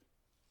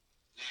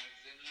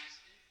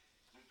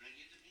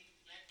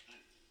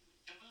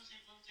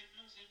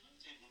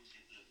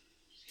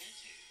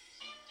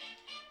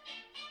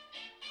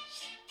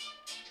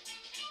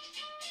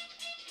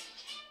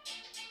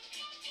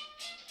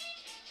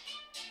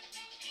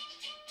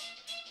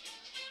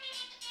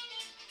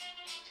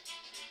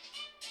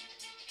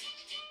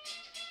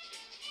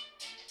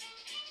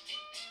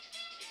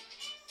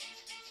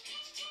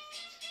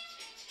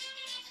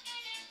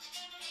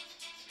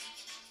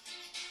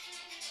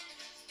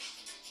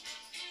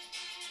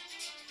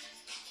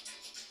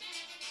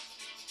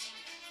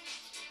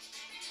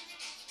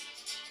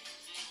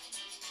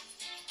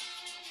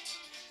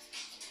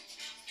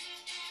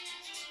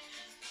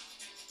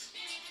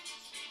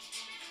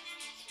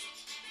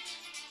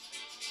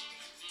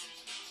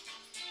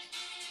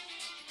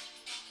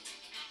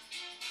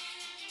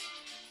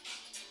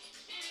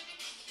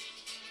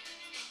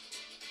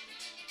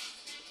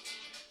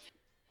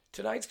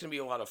Tonight's going to be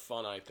a lot of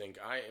fun, I think.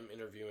 I am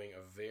interviewing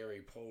a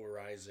very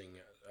polarizing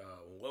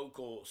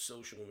local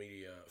social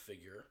media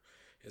figure.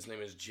 His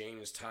name is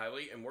James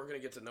Tiley, and we're going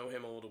to get to know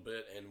him a little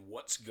bit and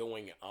what's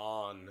going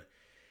on,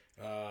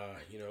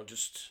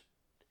 just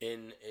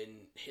in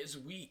his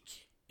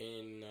week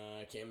in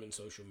Camden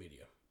social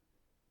media.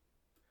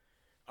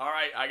 All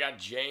right, I got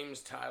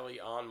James Tiley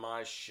on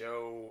my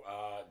show.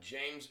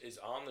 James is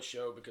on the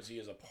show because he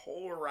is a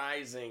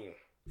polarizing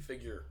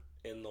figure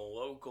in the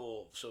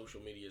local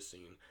social media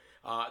scene.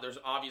 There's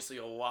obviously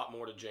a lot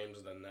more to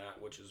James than that,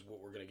 which is what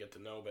we're going to get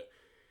to know. But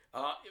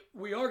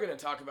we are going to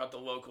talk about the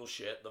local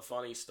shit, the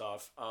funny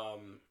stuff.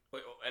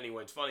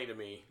 Anyway, it's funny to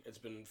me. It's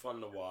been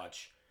fun to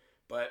watch.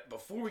 But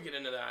before we get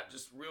into that,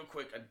 just real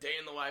quick, a day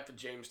in the life of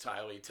James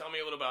Tiley. Tell me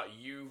a little about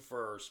you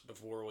first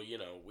before we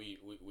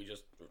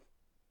just,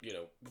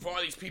 before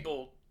all these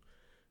people,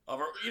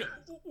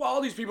 all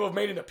these people have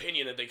made an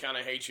opinion that they kind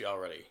of hate you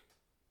already.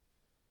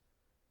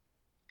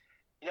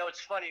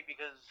 It's funny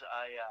because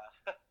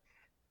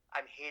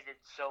I'm hated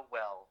so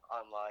well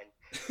online,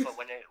 but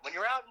when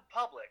you're out in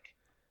public,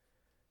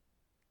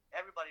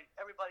 everybody,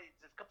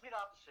 the complete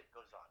opposite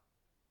goes on.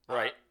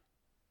 Right.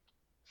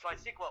 So I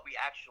think what we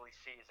actually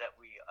see is that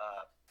we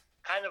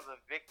kind of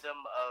a victim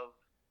of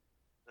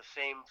the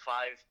same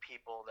five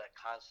people that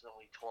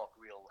constantly talk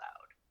real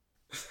loud,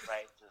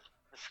 right?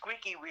 The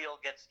squeaky wheel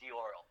gets the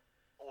oil.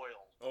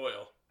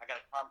 I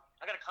gotta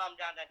calm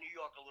down that New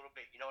York a little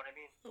bit. You know what I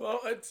mean? Well,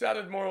 it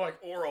sounded more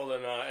like oral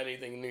than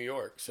anything New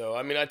York. So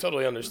I mean, I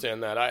totally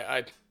understand that.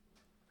 I've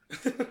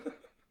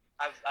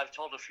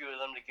told a few of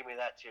them to give me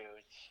that too.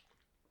 It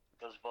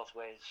goes both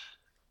ways.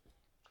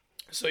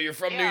 So you're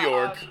from New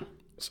York.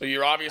 So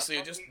you're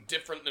obviously just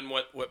different than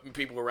what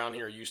people around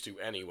here are used to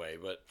anyway.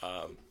 But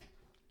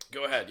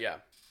go ahead, yeah.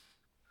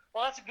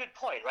 Well, that's a good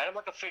point, right? I'm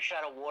like a fish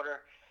out of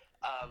water.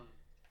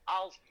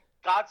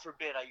 God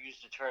forbid I use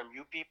the term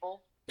 "you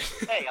people."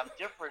 Hey, I'm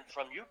different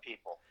from you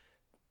people.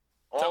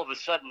 All of a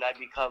sudden, I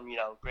become,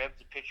 grab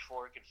the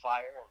pitchfork and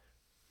fire, and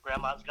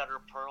Grandma's got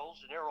her pearls,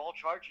 and they're all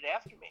charging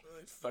after me.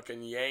 It's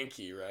fucking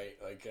Yankee, right?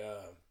 Like,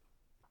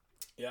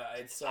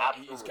 it's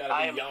Absolutely. It's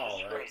gotta be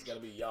y'all, right? It's gotta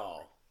be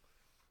y'all.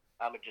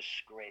 I'm a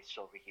disgrace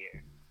over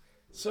here.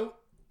 So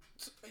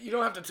you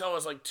don't have to tell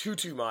us like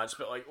too much,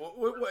 but like,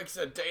 what like I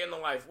said, day in the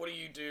life. What do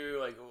you do?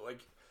 Like,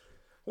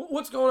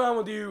 what's going on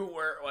with you?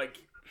 Where like,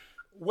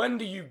 when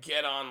do you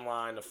get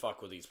online to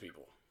fuck with these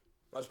people?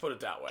 Let's put it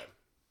that way.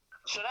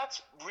 So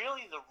that's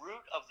really the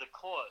root of the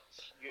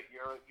cause.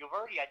 You've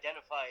already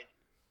identified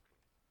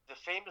the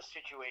famous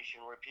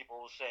situation where people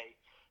will say,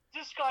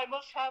 "This guy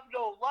must have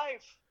no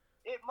life.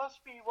 It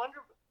must be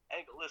wonderful."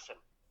 And listen,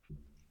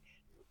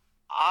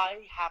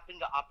 I happen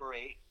to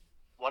operate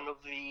one of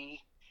the.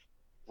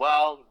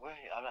 Well,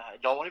 I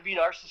don't want to be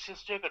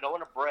narcissistic. I don't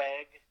want to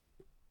brag.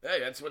 Hey,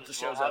 that's what the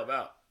show's all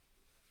about.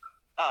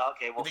 Oh,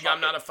 okay. Well, you think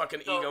I'm not a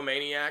fucking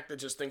egomaniac that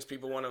just thinks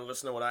people want to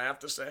listen to what I have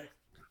to say?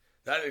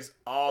 That is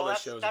all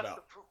this show's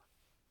about.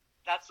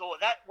 That's all.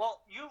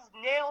 Well, you've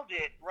nailed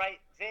it right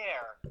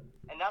there,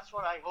 and that's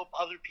what I hope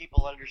other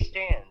people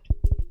understand.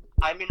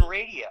 I'm in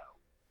radio.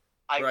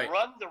 I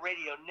run the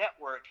radio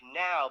network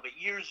now, but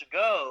years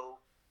ago,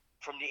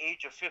 from the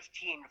age of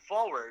 15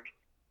 forward,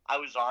 I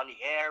was on the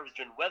air. I was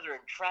doing weather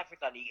and traffic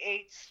on the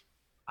 8s.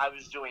 I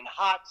was doing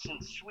hots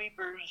and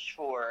sweepers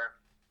for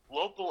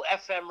local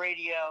FM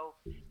radio.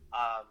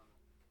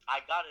 I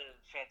got a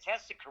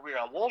fantastic career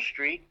on Wall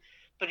Street,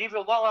 but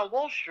even while on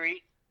Wall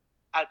Street,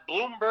 at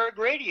Bloomberg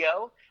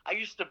Radio, I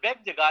used to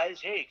beg the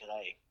guys, "Hey, can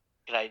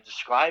I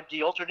describe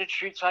the alternate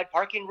street side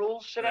parking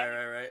rules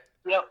today?"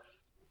 Right.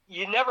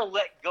 You never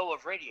let go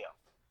of radio.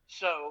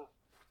 So,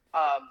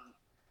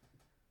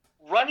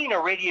 running a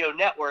radio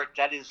network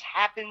that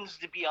happens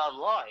to be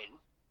online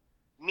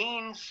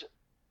means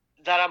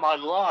that I'm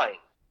online.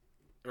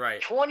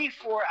 Right.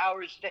 24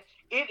 hours a day.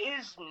 It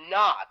is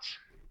not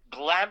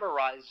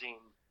glamorizing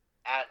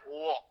at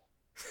all.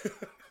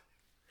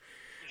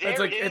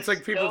 It's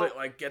like people that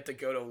like get to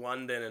go to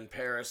London and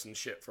Paris and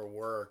shit for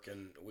work,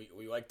 and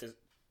we like to.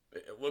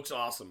 It looks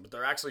awesome, but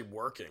they're actually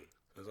working.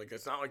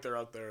 It's not like they're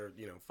out there,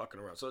 fucking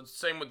around. So it's the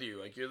same with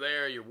you. Like you're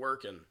there, you're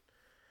working,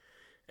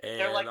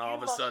 and like, all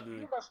of a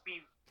sudden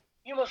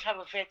you must have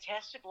a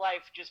fantastic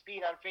life just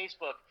being on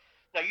Facebook.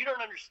 Now you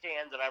don't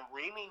understand that I'm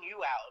reaming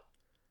you out,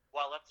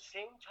 while at the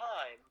same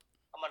time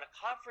I'm on a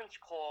conference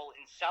call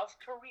in South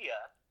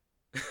Korea,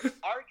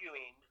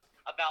 arguing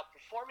about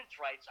performance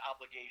rights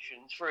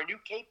obligations for a new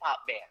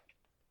K-pop band.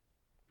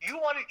 You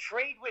want to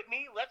trade with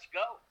me? Let's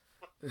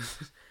go.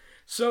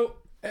 So,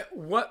 at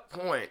what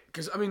point,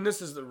 because, I mean,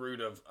 this is the root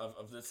of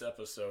this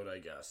episode, I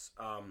guess.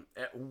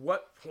 At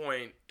what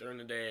point during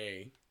the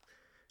day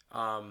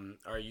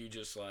are you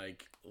just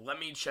like, let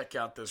me check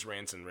out this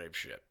rants and rape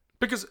shit?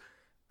 Because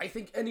I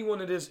think anyone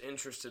that is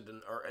interested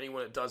in, or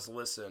anyone that does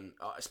listen,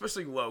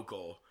 especially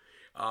local,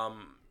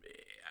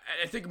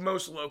 I think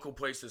most local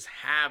places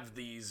have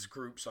these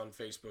groups on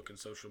Facebook and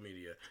social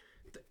media.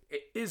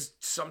 It is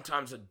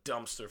sometimes a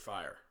dumpster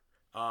fire.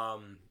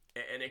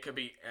 And it could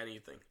be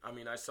anything. I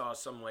mean, I saw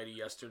some lady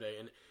yesterday,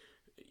 and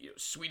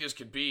sweet as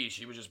could be,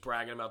 she was just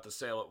bragging about the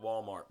sale at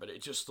Walmart, but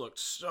it just looked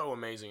so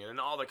amazing. And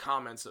all the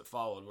comments that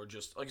followed were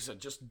just, like I said,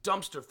 just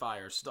dumpster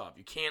fire stuff.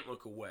 You can't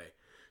look away.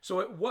 So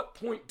at what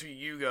point do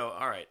you go,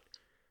 all right,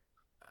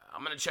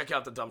 I'm going to check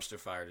out the dumpster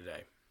fire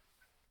today?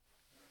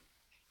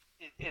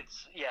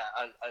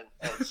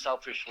 And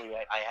selfishly,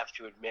 I have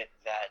to admit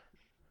that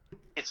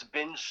it's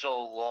been so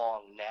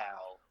long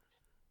now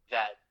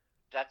that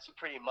that's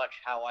pretty much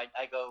how I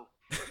go,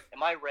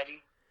 am I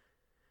ready?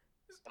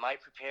 Am I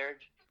prepared?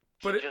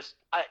 But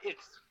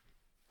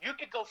you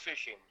could go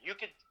fishing. You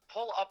could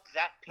pull up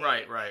that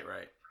page. Right.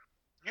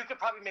 You could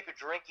probably make a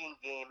drinking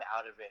game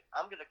out of it.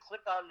 I'm going to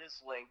click on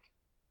this link,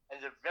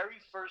 and the very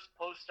first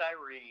post I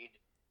read,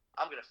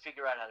 I'm going to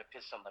figure out how to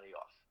piss somebody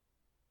off.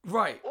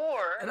 Right.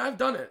 And I've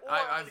done it.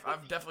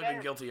 I've definitely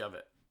been guilty of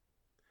it.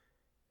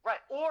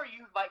 Right. Or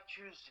you might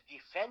choose to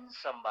defend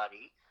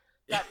somebody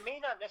that may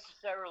not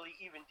necessarily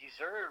even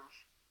deserve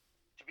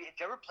to be. Have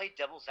you ever played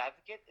Devil's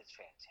Advocate? It's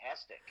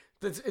fantastic.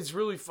 It's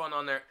really fun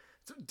on there.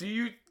 So do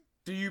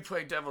you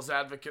play Devil's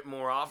Advocate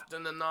more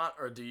often than not,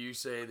 or do you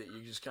say that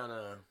you just kind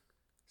of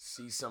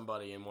see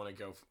somebody and want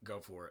to go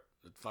for it?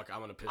 Fuck, I'm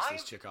gonna piss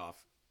this chick off.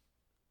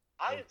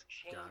 I have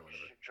changed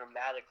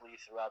dramatically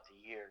throughout the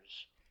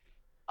years.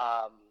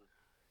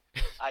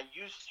 I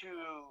used to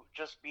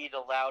just be the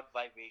loud,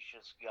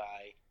 vivacious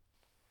guy.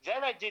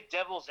 Then I did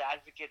Devil's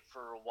Advocate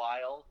for a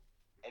while,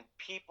 and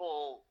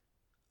people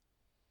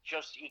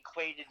just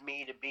equated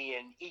me to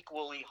being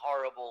equally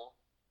horrible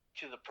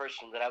to the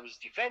person that I was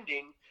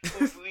defending,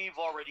 who we've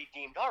already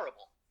deemed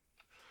horrible.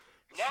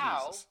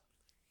 Now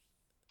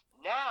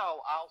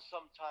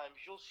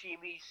you'll see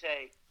me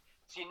say,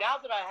 now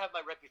that I have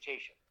my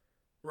reputation.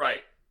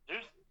 Right.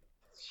 There's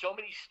so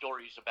many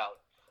stories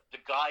about the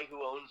guy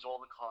who owns all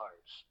the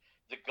cars,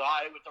 the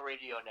guy with the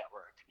radio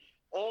network.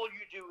 All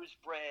you do is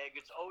brag.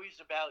 It's always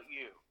about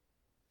you.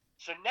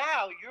 So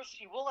now you'll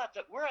see we're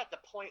at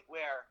the point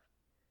where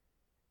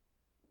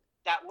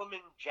that woman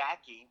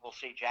Jackie, we'll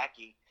say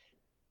Jackie,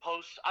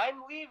 posts,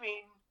 I'm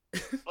leaving,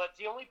 but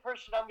the only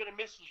person I'm going to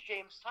miss is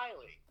James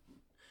Tiley.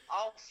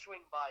 I'll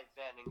swing by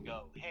then and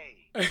go,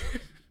 hey,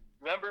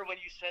 remember when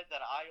you said that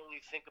I only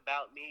think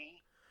about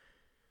me?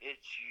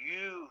 It's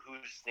you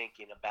who's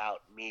thinking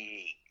about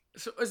me.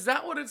 So is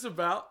that what it's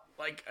about?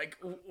 Like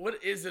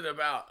what is it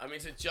about? I mean,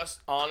 is it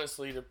just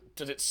honestly,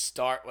 did it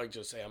start like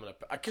just say I'm going to,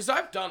 because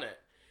I've done it.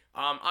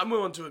 I'm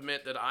willing to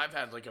admit that I've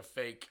had like a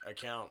fake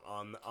account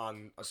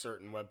on a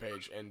certain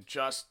webpage and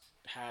just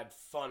had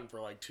fun for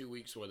like 2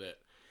 weeks with it.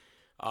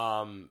 That's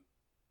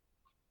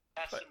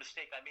the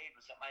mistake I made,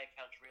 was that my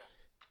account's real.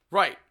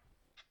 Right.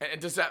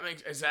 And is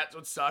that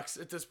what sucks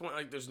at this point?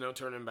 Like there's no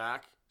turning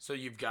back? So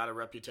you've got a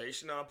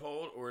reputation to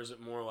uphold? Or is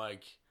it more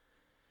like,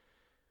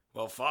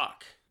 well,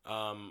 fuck.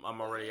 I'm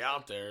already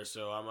out there,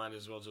 so I might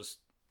as well just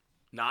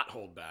not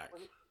hold back.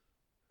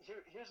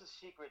 Here's a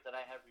secret that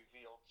I have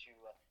revealed to,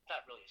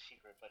 not really a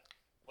secret, but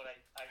what I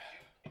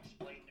do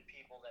explain to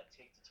people that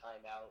take the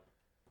time out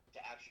to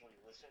actually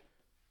listen.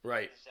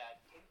 Right. Is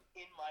that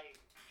in my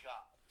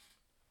job,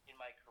 in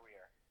my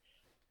career,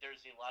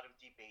 there's a lot of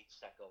debates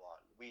that go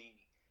on.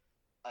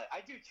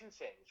 I do two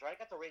things, right? I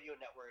got the radio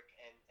network,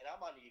 and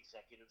I'm on the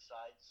executive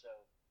side, so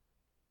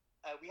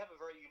we have a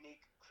very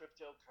unique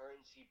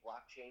cryptocurrency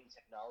blockchain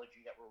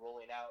technology that we're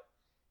rolling out,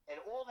 and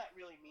all that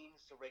really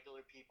means to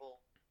regular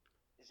people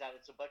is that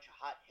it's a bunch of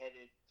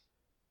hot-headed,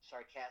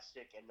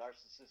 sarcastic, and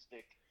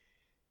narcissistic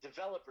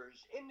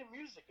developers in the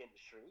music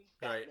industry,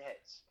 batting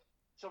heads.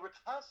 So we're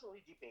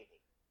constantly debating.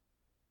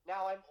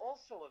 Now, I'm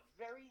also a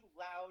very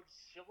loud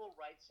civil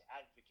rights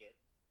advocate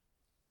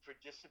for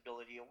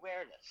disability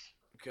awareness.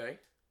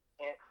 Okay.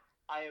 And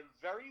I am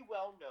very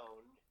well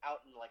known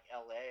out in like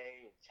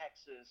LA and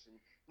Texas and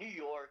New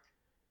York.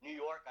 New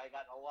York, I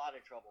got in a lot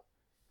of trouble.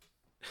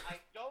 I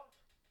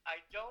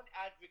don't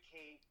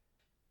advocate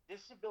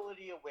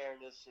disability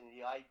awareness and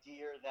the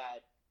idea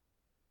that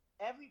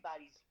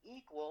everybody's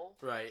equal.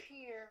 Right.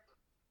 Here,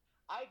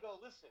 I go,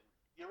 listen,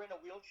 you're in a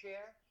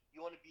wheelchair,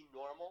 you want to be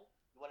normal,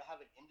 you want to have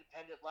an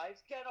independent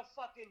life, get a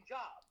fucking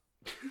job.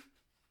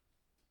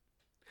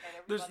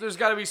 There's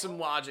got to be some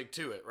logic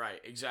to it,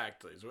 right?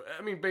 Exactly.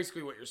 I mean,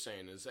 basically what you're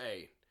saying is,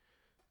 hey,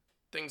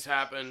 things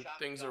happen,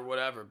 things are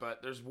whatever,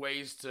 but there's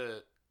ways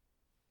to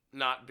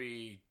not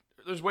be.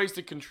 There's ways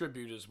to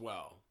contribute as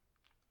well.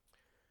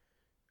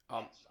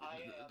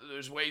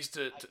 There's ways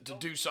to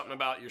do something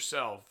about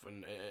yourself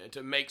and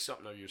to make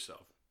something of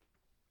yourself.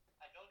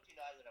 I don't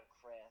deny that I'm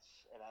crass,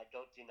 and I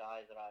don't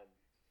deny that I'm,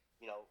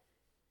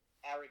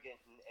 arrogant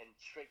and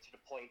straight to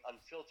the point,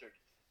 unfiltered.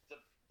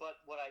 But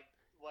what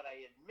I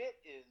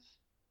admit is,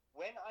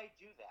 when I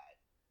do that,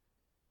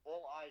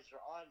 all eyes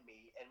are on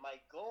me, and my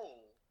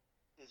goal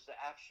is to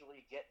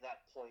actually get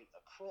that point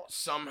across.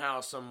 Somehow,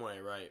 some way,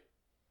 right?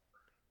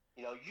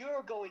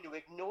 You're going to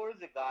ignore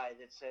the guy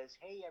that says,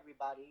 hey,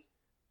 everybody,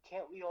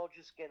 can't we all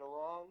just get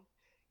along?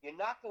 You're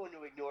not going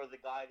to ignore the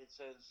guy that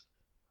says,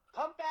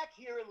 come back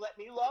here and let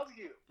me love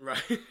you.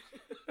 Right.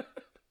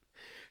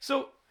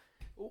 So,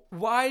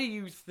 why do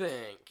you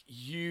think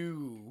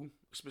you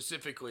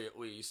specifically at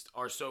least,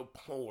 are so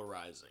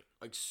polarizing.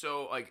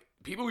 Like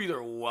people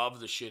either love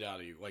the shit out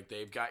of you, like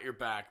they've got your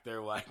back,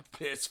 they're like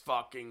this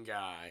fucking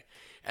guy,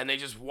 and they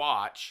just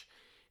watch,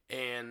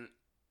 and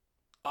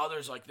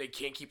others like they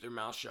can't keep their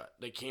mouth shut,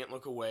 they can't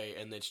look away,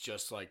 and it's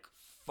just like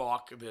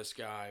fuck this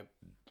guy.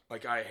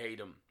 Like, I hate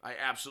him. I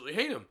absolutely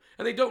hate him.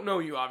 And they don't know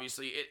you,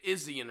 obviously. It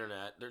is the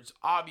internet. There's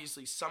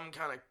obviously some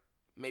kind of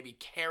maybe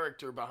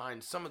character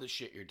behind some of the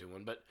shit you're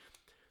doing, but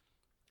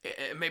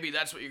maybe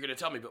that's what you're going to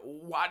tell me. But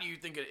why do you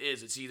think it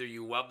is? It's either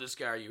you love this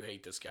guy or you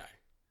hate this guy.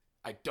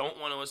 I don't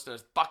want to listen to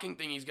this fucking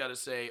thing he's got to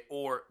say,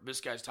 or this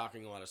guy's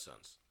talking a lot of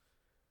sense.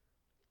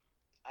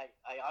 I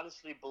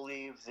honestly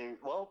believe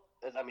well,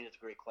 I mean, it's a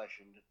great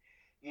question.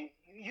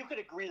 You could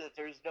agree that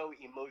there's no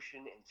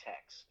emotion in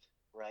text.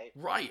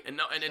 Right. And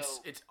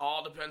it's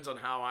all depends on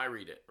how I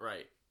read it.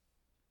 Right.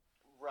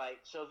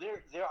 So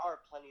there are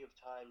plenty of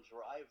times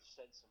where I've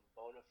said some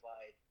bona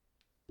fide,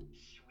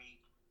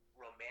 sweet,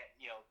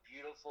 romantic,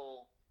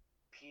 beautiful,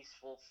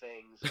 peaceful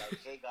things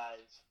like, "Hey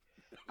guys,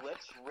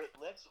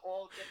 let's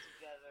all get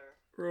together."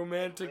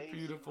 Romantic,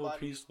 beautiful, money.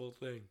 Peaceful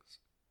things.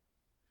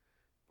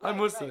 Right, I'm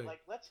listening.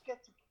 Like let's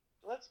get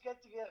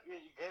together.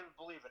 You can't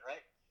believe it,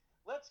 right?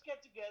 Let's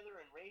get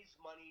together and raise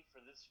money for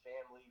this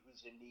family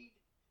who's in need.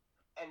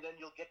 And then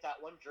you'll get that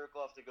one jerk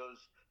off that goes,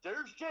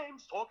 "There's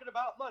James talking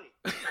about money."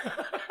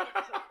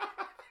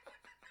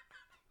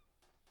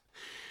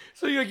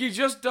 So you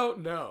just don't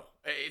know.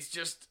 It's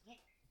just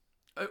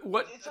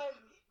what. It's like,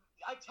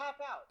 I tap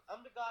out.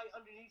 I'm the guy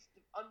underneath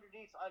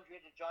Andre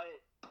the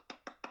Giant,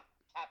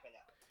 tapping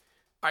out.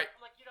 I'm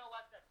like, you know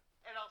what?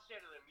 And I'll say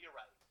to them, "You're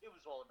right. It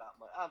was all about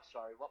money. I'm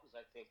sorry. What was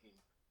I thinking?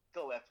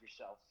 Go F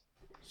yourself."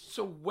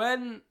 So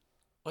when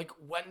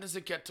does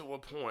it get to a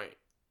point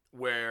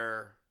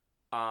where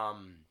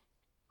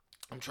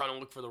I'm trying to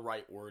look for the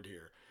right word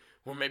here,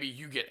 where maybe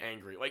you get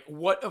angry? Like,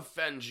 what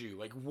offends you?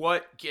 Like,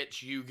 what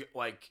gets you,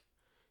 like,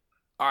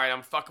 all right,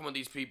 I'm fucking with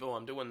these people,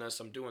 I'm doing this,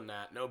 I'm doing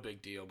that, no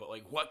big deal. But,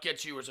 like, what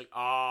gets you where it's like,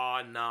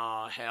 oh,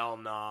 nah, hell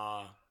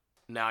nah,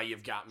 now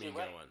you've got me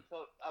going.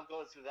 So I'm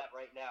going through that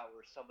right now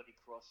where somebody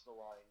crossed the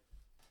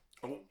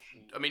line.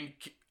 I mean,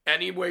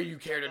 any way you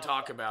care to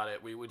talk about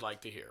it, we would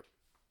like to hear.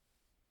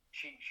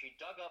 She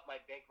dug up my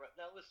bankrupt.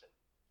 Now, listen.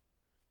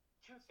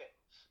 Two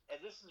things, and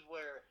this is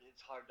where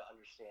it's hard to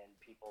understand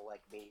people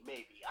like me.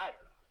 Maybe, I don't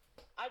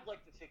know. I'd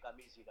like to think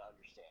I'm easy to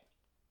understand.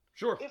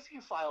 Sure. If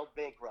you filed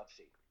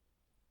bankruptcy,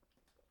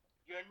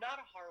 you're not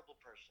a horrible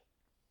person.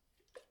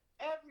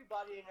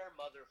 Everybody and their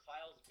mother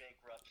files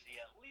bankruptcy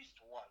at least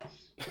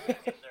once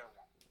in their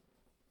life.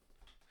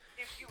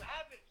 If you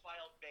haven't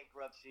filed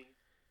bankruptcy,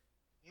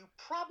 you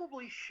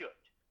probably should.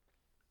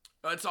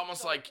 It's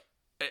almost like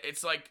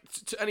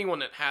to anyone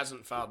that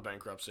hasn't filed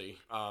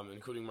bankruptcy,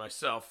 including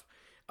myself.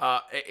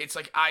 It's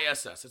like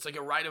ISS. It's like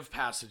a rite of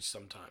passage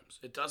sometimes.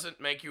 It doesn't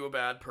make you a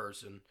bad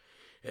person.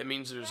 It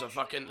means there's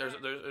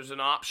there's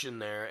an option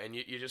there, and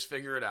you just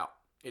figure it out.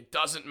 It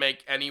doesn't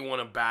make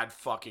anyone a bad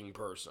fucking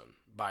person,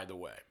 by the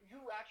way.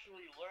 You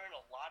actually learn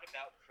a lot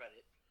about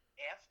credit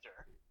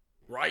after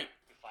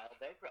you file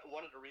bankruptcy.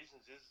 One of the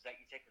reasons is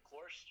that you take a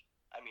course.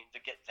 I mean,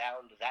 to get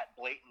down to that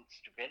blatant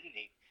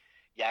stupidity,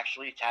 you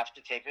actually have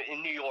to take it,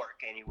 in New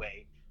York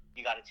anyway,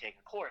 you got to take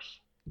a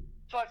course.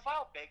 So I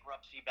filed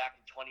bankruptcy back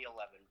in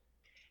 2011,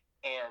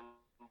 and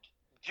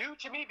due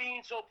to me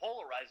being so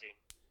polarizing,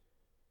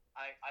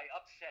 I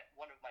upset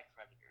one of my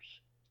creditors.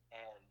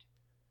 And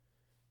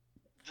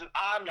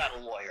I'm not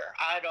a lawyer.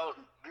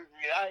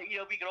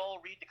 We can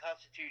all read the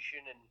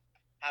Constitution and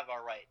have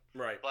our right.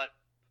 Right. But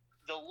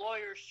the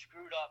lawyer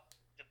screwed up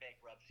the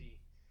bankruptcy,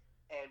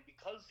 and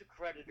because the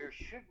creditor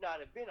should not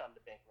have been on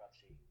the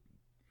bankruptcy,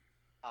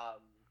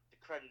 the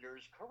creditor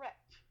is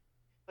correct.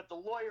 But the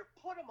lawyer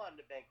put him on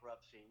the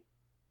bankruptcy.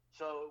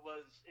 So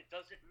it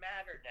doesn't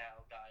matter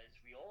now, guys.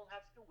 We all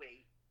have to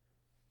wait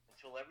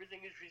until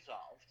everything is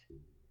resolved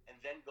and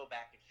then go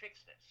back and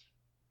fix this.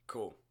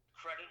 Cool.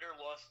 Creditor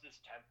lost his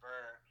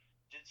temper,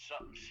 did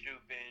something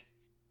stupid.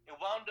 It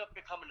wound up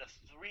becoming a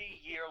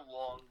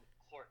 3-year-long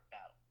court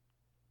battle.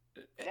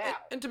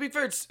 And to be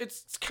fair,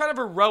 it's kind of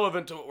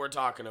irrelevant to what we're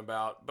talking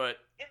about,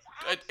 but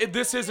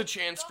this is a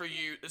chance for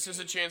you. This is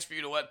a chance for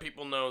you to let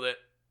people know that,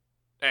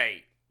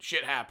 hey,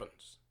 shit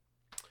happens.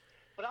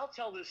 But I'll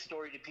tell this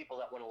story to people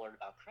that want to learn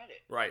about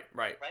credit. Right.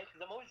 Because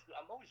I'm always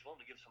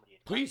willing to give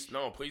somebody advice.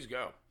 Please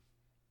go.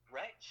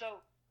 Right. So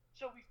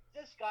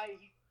this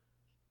guy,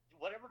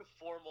 whatever the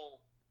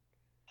formal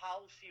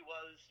policy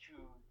was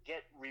to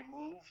get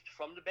removed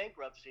from the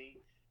bankruptcy,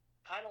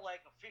 kind of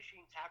like a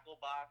fishing tackle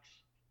box.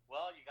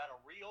 Well, you got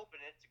to reopen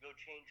it to go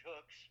change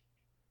hooks.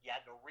 You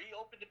had to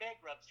reopen the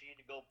bankruptcy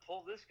to go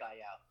pull this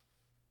guy out.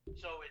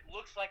 So it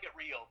looks like it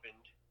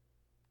reopened.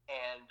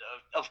 And,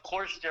 of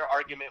course, their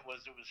argument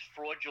was it was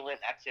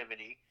fraudulent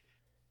activity.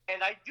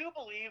 And I do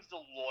believe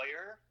the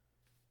lawyer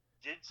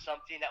did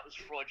something that was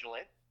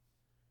fraudulent.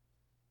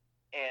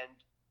 And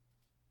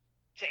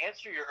to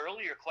answer your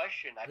earlier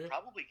question, I'd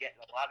probably get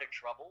in a lot of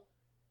trouble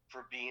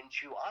for being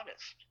too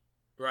honest.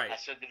 Right. I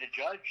said to the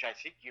judge, I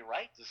think you're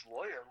right. This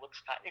lawyer looks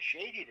kind of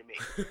shady to me.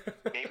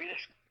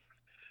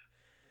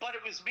 But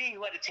it was me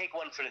who had to take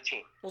one for the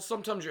team. Well,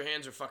 sometimes your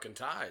hands are fucking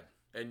tied.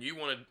 And you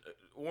want to,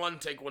 one,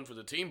 take one for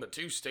the team, but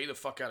two, stay the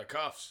fuck out of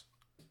cuffs.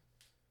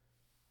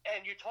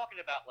 And you're talking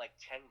about like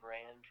 $10,000.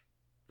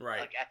 Right.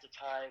 Like at the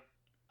time.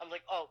 I'm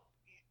like, oh,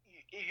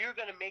 you're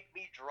going to make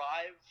me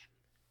drive?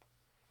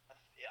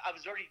 I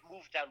was already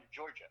moved down to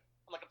Georgia.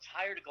 I'm like, I'm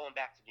tired of going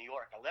back to New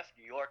York. I left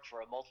New York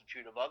for a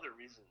multitude of other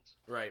reasons.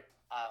 Right.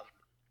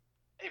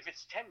 If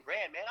it's $10,000,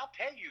 man, I'll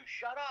pay you.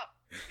 Shut up.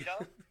 You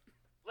know?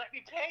 Let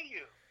me pay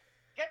you.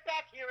 Get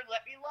back here and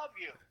let me love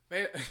you.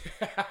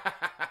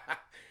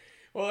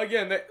 Well,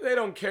 again, they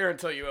don't care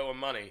until you owe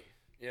them money.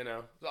 You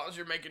know, as long as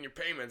you're making your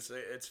payments,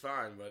 it's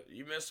fine. But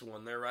you miss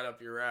one, they're right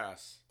up your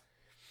ass.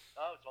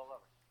 Oh, it's all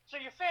over. So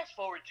you fast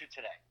forward to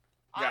today.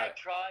 Got I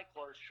try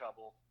cause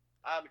trouble.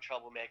 I'm a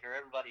troublemaker.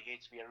 Everybody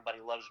hates me.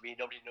 Everybody loves me.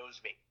 Nobody knows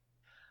me.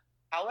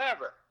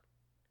 However,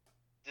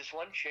 this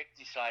one chick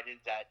decided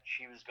that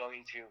she was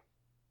going to,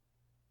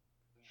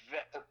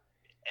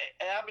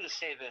 and I'm going to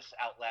say this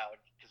out loud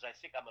because I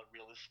think I'm a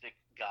realistic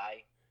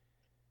guy.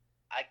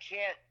 I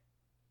can't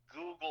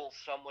Google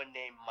someone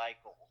named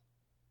Michael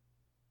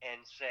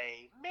and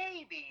say,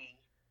 maybe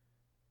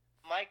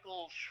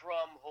Michael's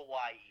from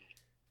Hawaii.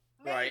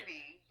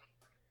 Maybe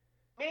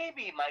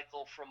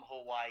Michael from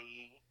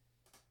Hawaii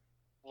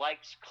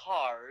likes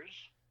cars,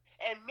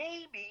 and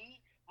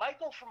maybe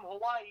Michael from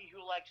Hawaii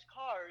who likes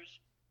cars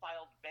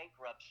filed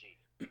bankruptcy.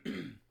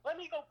 Let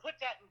me go put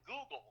that in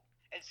Google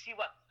and see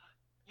what.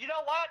 You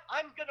know what?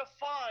 I'm going to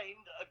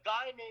find a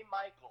guy named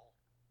Michael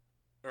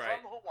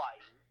from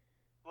Hawaii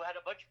who had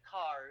a bunch of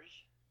cars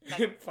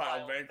that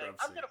filed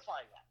bankruptcy. I'm going to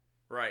find that.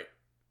 Right.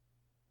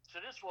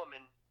 So this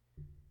woman,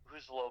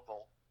 who's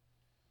local,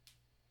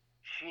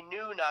 she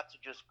knew not to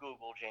just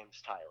Google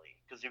James Tiley.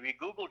 Because if you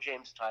Google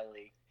James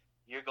Tiley,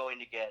 you're going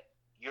to get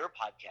your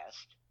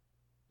podcast.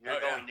 You're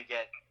going to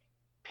get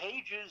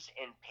pages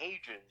and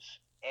pages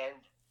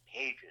and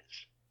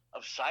pages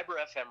of Cyber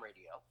FM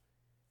radio.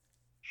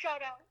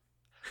 Shout out.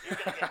 You're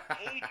going to get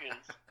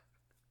pages,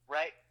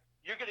 right?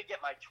 You're going to get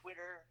my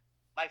Twitter.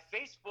 My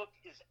Facebook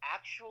is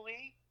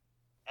actually,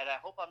 and I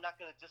hope I'm not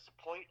going to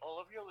disappoint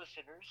all of your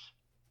listeners.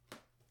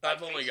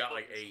 I've only got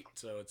like 8,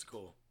 so it's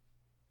cool.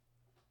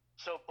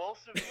 So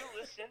both of you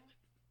listen.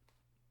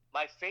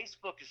 My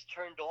Facebook is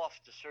turned off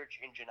to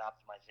search engine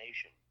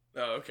optimization.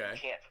 Oh, okay.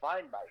 You can't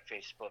find my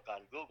Facebook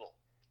on Google.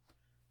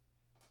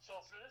 So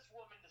for this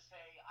woman to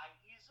say, I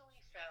easily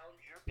found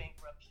your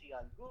bankruptcy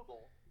on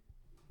Google,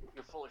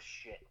 you're full of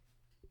shit.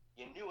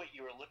 You knew what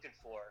you were looking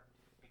for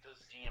because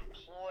the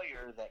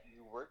employer that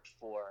you worked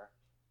for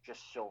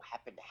just so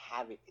happened to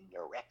have it in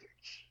their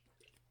records.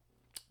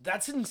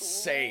 That's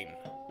insane.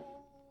 Ooh,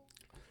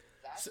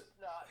 that's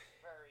not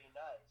very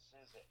nice,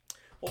 is it?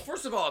 Well,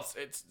 first of all,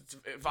 it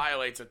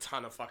violates a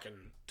ton of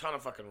fucking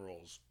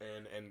rules,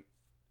 and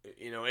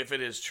you know, if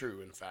it is true,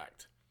 in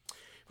fact.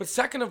 But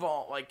second of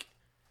all, like,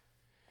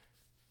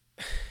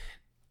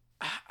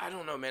 I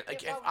don't know, man.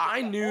 Like, if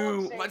I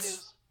knew,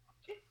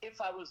 if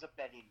I was a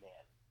betting man.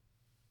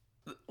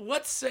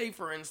 Let's say,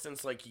 for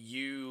instance, like,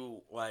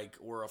 you, like,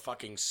 were a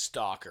fucking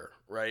stalker,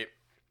 right?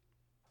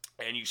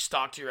 And you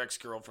stalked your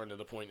ex-girlfriend to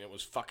the point it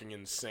was fucking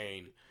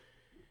insane.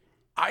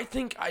 I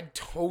think I'd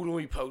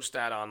totally post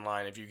that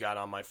online if you got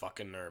on my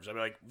fucking nerves. I'd be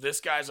like, this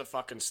guy's a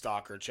fucking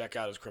stalker. Check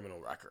out his criminal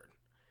record.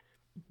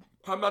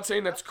 I'm not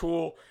saying that's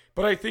cool,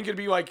 but I think it'd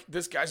be like,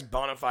 this guy's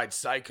bona fide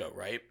psycho,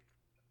 right?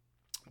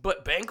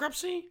 But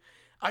bankruptcy?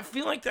 I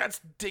feel like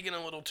that's digging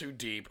a little too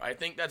deep. I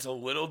think that's a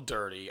little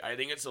dirty. I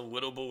think it's a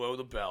little below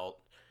the belt.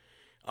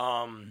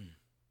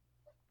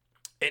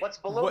 What's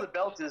below the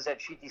belt is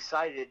that she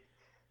decided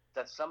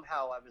that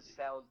somehow I was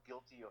found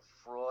guilty of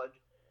fraud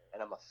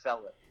and I'm a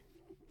felon.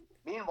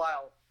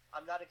 Meanwhile,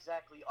 I'm not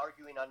exactly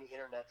arguing on the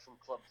internet from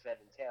Club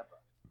Fed in Tampa.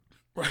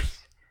 Right.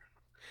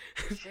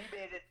 She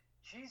made it.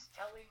 She's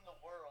telling the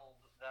world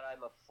that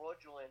I'm a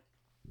fraudulent.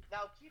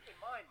 Now, keep in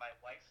mind, my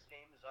wife's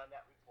name is on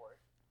that report.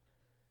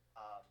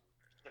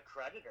 The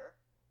creditor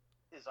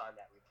is on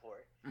that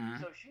report.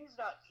 Mm-hmm. So she's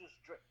not just.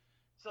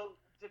 So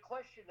the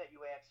question that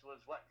you asked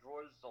was, what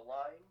draws the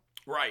line?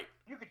 Right.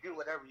 You could do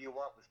whatever you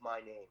want with my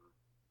name.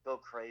 Go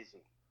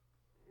crazy.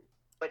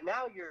 But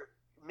now you're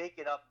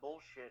making up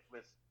bullshit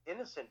with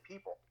innocent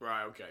people.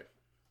 Right, okay.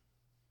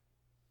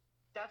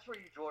 That's where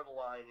you draw the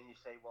line and you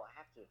say, well, I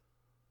have to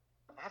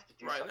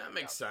do something. Right, that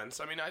makes sense.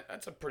 I mean,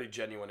 that's a pretty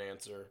genuine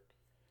answer.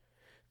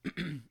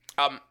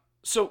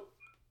 So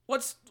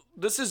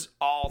this is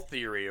all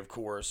theory, of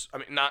course. I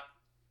mean, not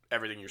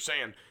everything you're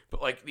saying,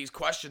 but like these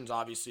questions,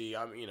 obviously,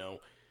 you know,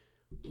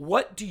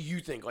 what do you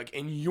think, like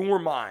in your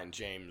mind,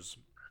 James,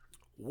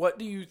 what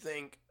do you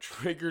think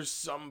triggers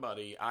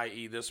somebody,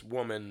 i.e. this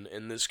woman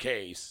in this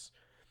case,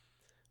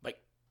 like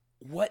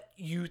what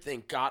you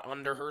think got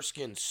under her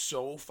skin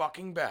so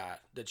fucking bad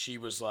that she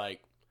was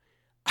like,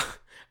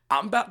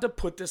 I'm about to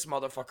put this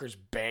motherfucker's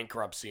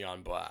bankruptcy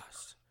on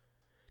blast.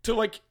 To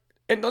like,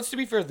 and let's to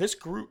be fair, this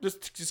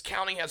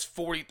county has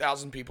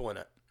 40,000 people in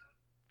it.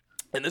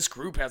 And this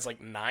group has like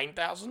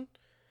 9,000.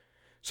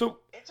 So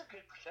it's a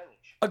good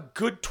percentage. A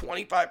good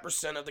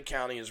 25% of the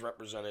county is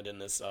represented in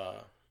this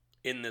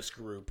in this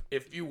group,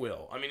 if you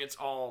will. I mean, it's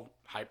all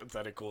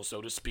hypothetical,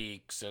 so to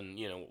speak, and,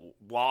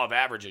 law of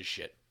averages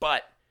shit.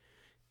 But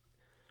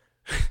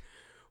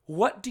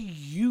what do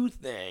you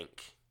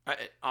think?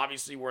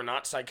 Obviously, we're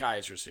not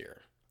psychiatrists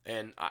here,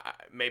 and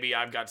maybe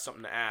I've got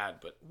something to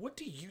add, but what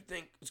do you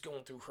think is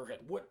going through her head?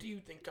 What do you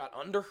think got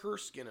under her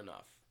skin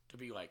enough to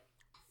be like,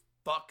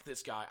 fuck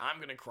this guy, I'm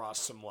going to cross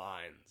some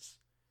lines?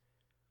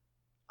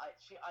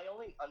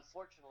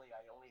 Unfortunately,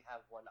 I only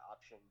have one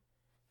option,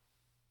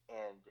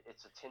 and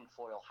it's a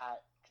tinfoil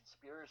hat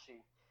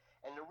conspiracy.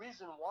 And the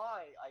reason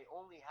why I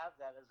only have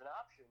that as an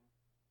option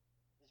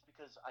is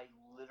because I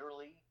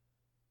literally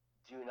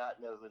do not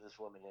know who this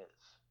woman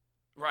is.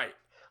 Right.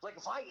 Like,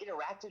 if I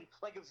interacted,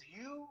 like, if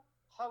you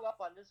hung up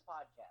on this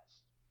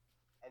podcast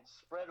and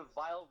spread a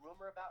vile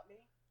rumor about me,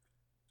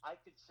 I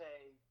could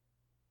say,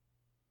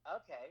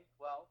 okay,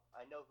 well,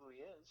 I know who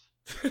he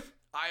is.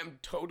 I am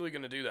totally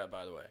going to do that,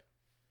 by the way.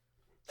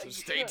 So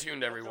stay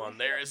tuned, everyone.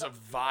 There is a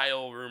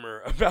vile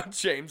rumor about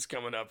James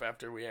coming up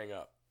after we hang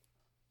up.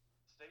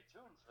 Stay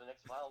tuned for the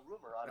next vile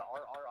rumor on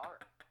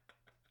RRR.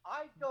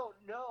 I don't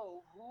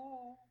know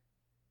who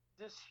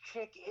this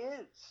chick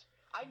is.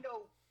 I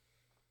know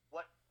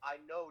what I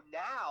know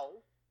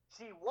now.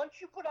 See,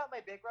 once you put out my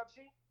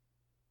bankruptcy,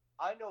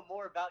 I know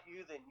more about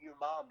you than your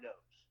mom knows.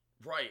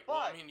 Right. But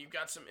well, I mean, you've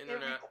got some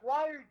internet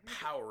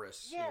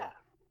powerists. Yeah.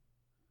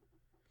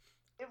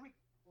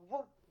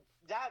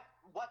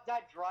 What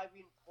that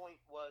driving point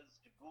was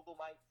to Google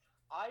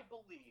I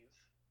believe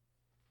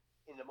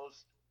in the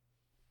most,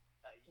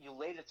 you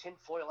lay the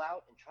tinfoil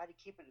out and try to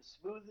keep it as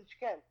smooth as you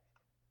can.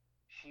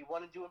 She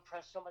wanted to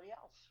impress somebody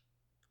else.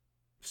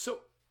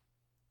 So,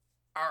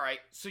 all right,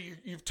 so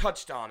you've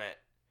touched on it,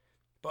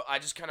 but I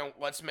just kind of,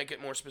 let's make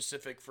it more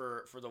specific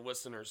for the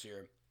listeners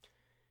here.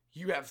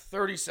 You have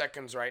 30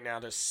 seconds right now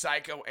to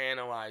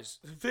psychoanalyze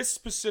this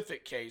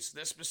specific case,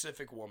 this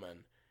specific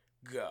woman.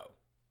 Go.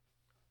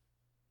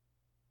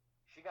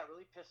 She got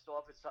really pissed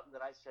off at something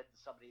that I said to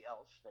somebody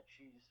else that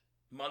she's...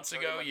 Months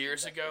ago,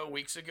 years ago,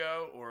 weeks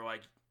ago, or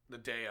like the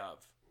day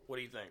of? What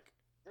do you think?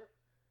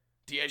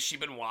 Has she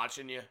been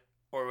watching you?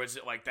 Or was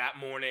it like that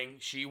morning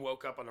she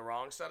woke up on the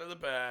wrong side of the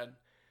bed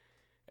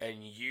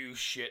and you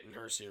shit in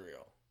her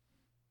cereal?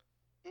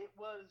 It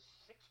was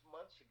 6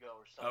 months ago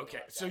or something.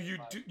 Okay, like so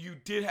that. you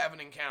did have an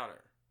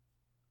encounter.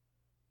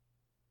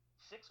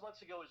 6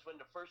 months ago is when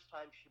the first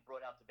time she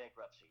brought out the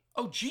bankruptcy.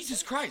 Oh,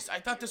 Jesus Christ. I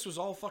thought this was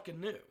all fucking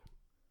new.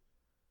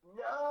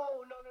 No.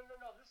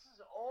 This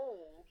is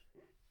old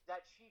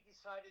that she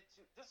decided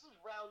to... This is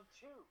round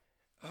 2.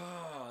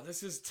 Oh,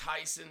 this is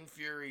Tyson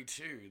Fury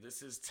 2.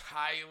 This is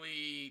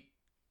Tylee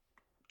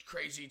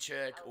Crazy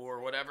Chick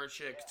or whatever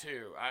chick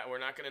 2. We're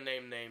not going to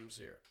name names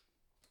here.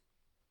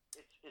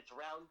 It's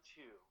round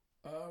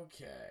 2.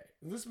 Okay.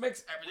 This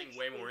makes everything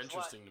way more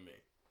interesting to me.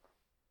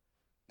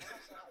 I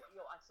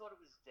thought it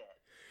was dead.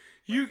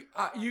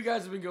 You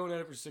guys have been going at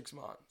it for 6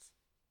 months.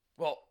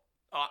 Well,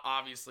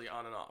 obviously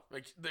on and off.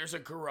 Like, there's a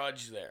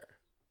grudge there.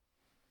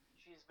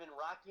 She's been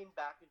rocking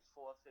back and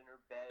forth in her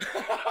bed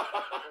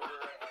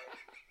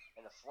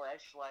and a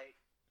flashlight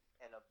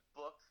and a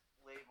book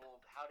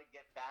labeled "How to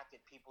Get Back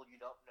at People You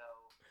Don't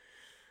Know."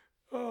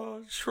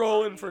 Oh,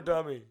 trolling for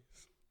dummies.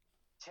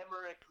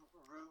 Turmeric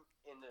root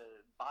in a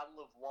bottle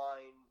of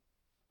wine,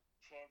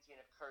 chanting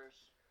a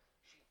curse.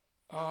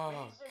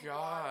 Oh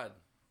God,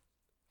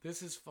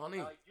 this is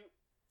funny. I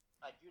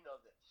do know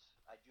this.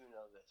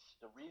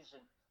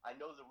 I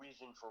know the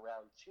reason for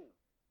round 2.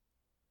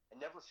 I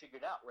never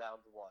figured out round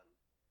 1,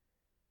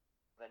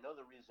 but I know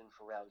the reason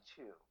for round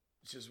 2.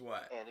 Which is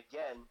what? And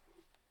again,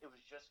 it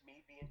was just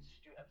me being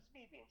stupid.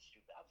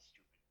 I was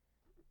stupid.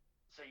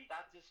 So you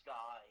got this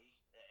guy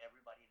that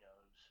everybody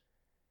knows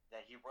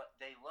that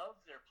they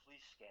love their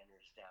police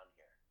scanners down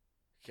here.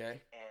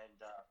 Okay. And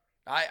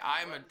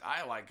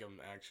I like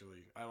them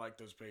actually. I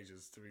like those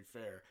pages, to be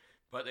fair,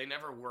 but they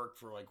never work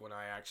for like when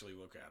I actually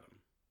look at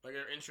them. Like,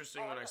 they're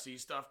interesting when I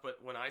see stuff, but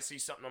when I see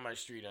something on my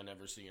street, I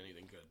never see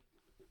anything good.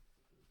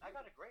 I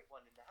got a great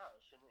one in the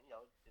house, and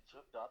it's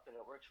hooked up and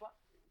it works well.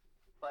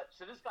 But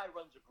so this guy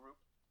runs a group,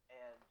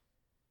 and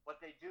what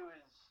they do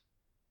is,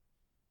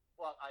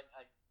 what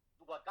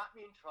got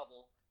me in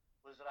trouble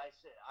was that I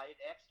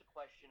had asked a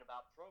question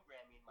about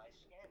programming my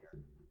scanner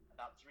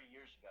about 3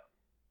 years ago,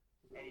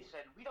 and he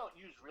said, "We don't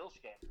use real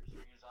scanners;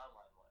 we use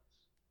online ones."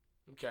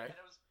 Okay. And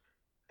it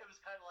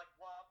was kind of like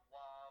womp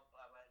womp.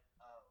 I went,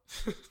 "Oh,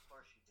 of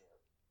course you do."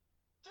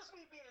 Just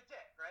me being a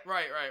dick, right?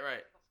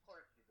 Right. Of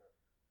course you do.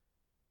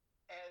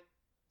 And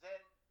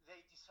then they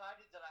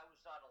decided that I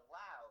was not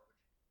allowed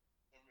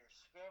in their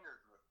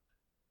scanner group.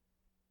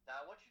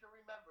 Now, I want you to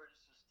remember,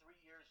 this was 3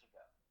 years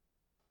ago.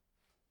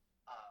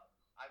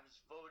 I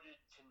was voted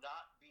to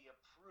not be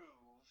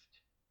approved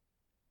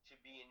to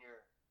be in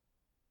your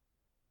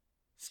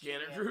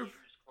Scanner group?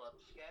 Club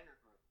scanner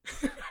group.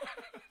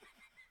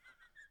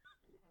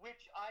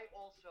 Which I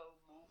also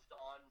moved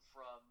on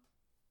from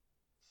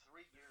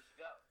 3 years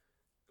ago.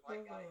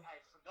 Like,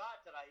 I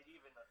forgot that I had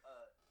even...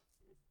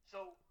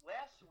 So,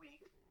 last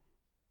week,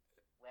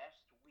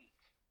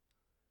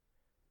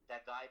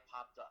 that guy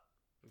popped up.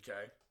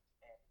 Okay.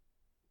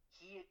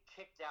 he had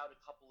kicked out a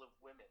couple of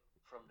women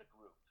from the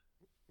group.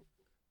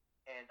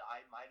 And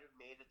I might have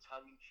made a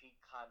tongue-in-cheek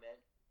comment.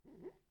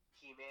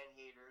 He-Man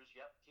haters,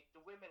 yep, kick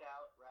the women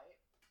out,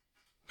 right?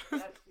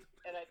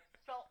 And I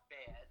felt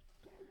bad.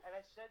 And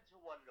I said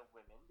to one of the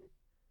women,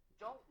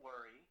 don't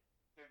worry,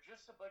 they're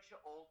just a bunch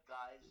of old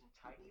guys in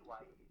tidy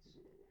whities.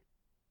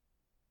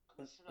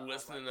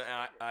 Listening to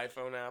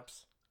iPhone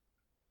apps?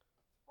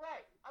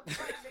 Right. I'm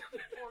trying to make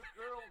the poor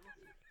girl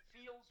who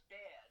feels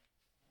bad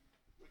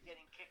for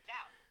getting kicked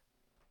out.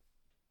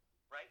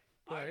 Right?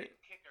 I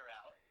didn't kick her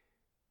out.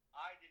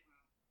 I didn't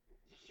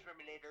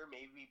discriminate her,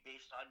 maybe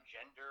based on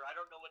gender. I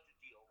don't know what the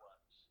deal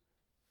was.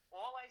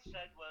 All I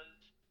said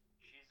was,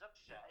 she's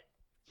upset,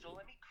 so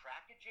let me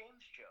crack a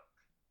James joke.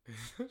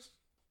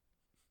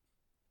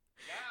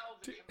 Now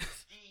the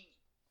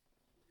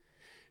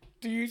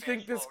Do you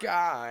think this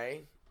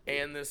guy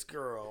and this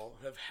girl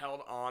have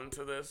held on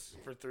to this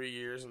for 3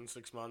 years and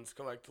 6 months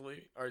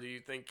collectively? Or do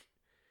you think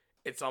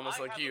it's almost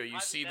like you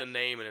see the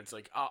name and it's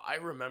like, oh, I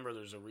remember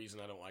there's a reason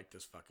I don't like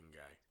this fucking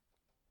guy.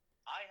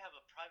 I have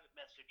a private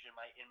message in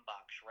my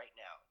inbox right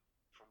now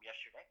from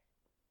yesterday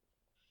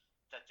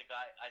that the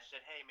guy, I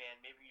said, hey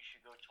man, maybe you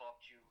should go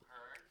talk to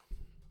her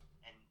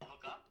and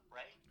hook up,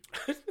 right?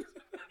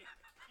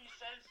 He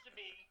says to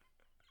me,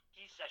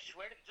 I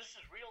swear to this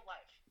is real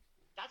life.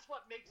 That's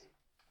what makes,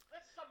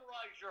 let's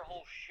summarize your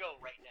whole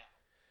show right now.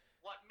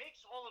 What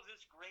makes all of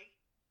this great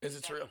is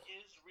it's real.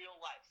 It is real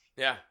life.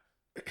 Yeah.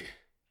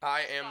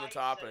 I am the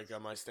topic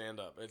of my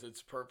stand-up.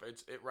 It's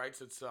perfect. It writes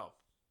itself.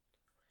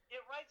 It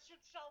writes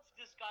itself.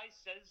 This guy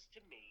says to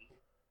me,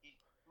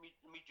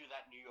 let me do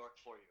that in New York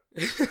for you.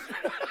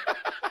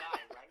 Guy,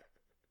 right?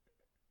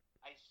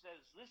 I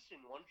says,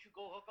 listen, why don't you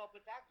go hook up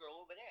with that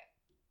girl over there?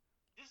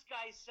 This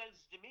guy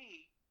says to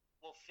me,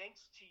 well,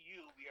 thanks to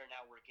you, we are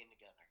now working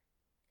together.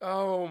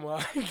 Oh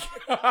my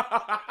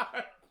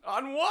God.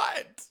 On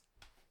what?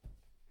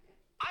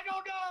 I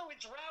don't know.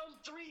 It's round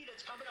 3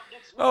 that's coming up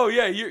next week. Oh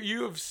yeah,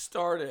 you have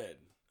started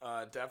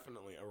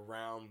definitely a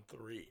round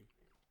 3.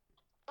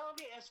 Let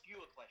me ask you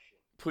a question.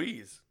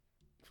 Please.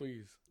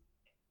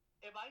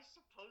 Am I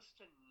supposed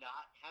to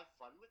not have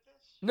fun with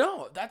this?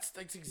 No, that's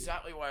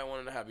exactly why I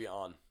wanted to have you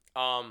on.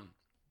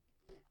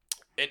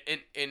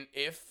 And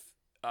if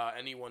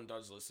anyone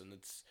does listen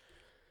that's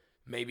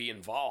maybe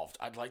involved,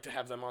 I'd like to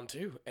have them on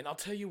too. And I'll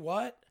tell you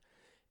what,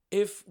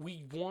 if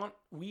we want,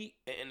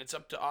 and it's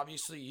up to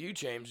obviously you,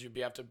 James, you'd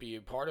have to be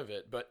a part of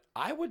it, but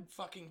I would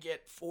fucking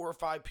get 4 or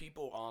 5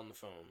 people on the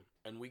phone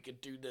and we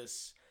could do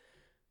this,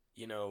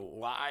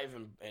 live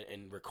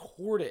and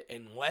record it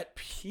and let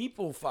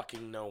people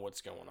fucking know what's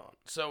going on.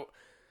 So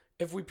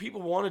if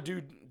people want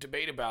to do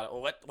debate about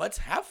it, let's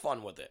have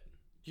fun with it.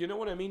 You know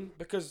what I mean?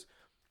 Because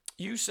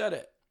you said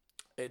it.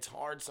 It's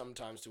hard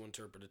sometimes to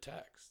interpret a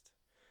text.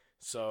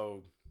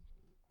 So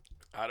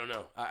I don't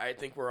know. I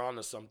think we're on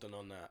to something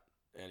on that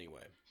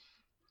anyway.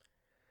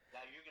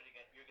 Now you're gonna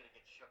get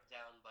shook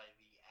down by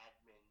the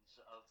admins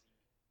of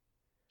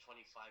the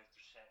 25%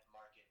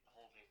 market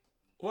holding.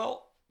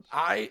 Well,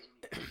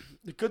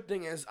 the good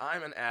thing is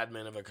I'm an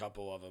admin of a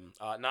couple of them.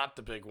 Not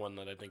the big one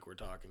that I think we're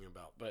talking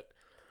about, but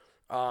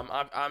I'm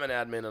an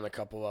admin on a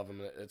couple of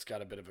them. It's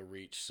got a bit of a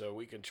reach, so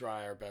we can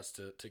try our best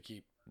to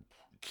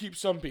keep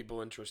some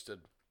people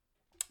interested.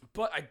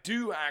 But I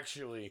do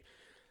actually,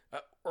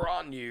 we're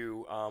on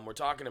you. We're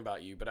talking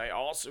about you, but I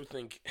also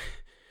think,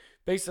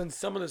 based on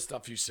some of the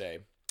stuff you say,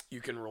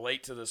 you can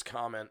relate to this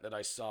comment that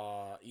I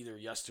saw either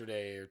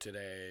yesterday or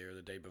today or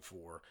the day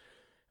before.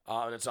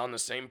 And it's on the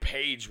same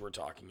page we're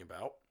talking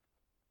about.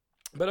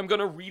 But I'm going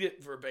to read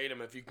it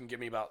verbatim if you can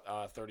give me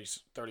about 30,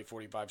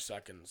 45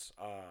 seconds.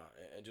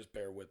 And just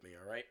bear with me,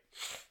 all right?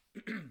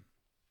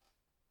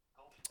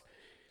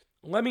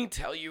 Let me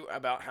tell you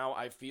about how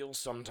I feel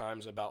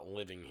sometimes about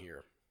living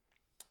here.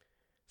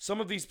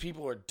 Some of these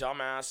people are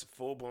dumbass,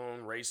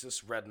 full-blown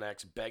racist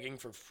rednecks begging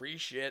for free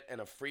shit and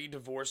a free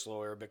divorce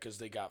lawyer because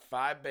they got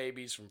 5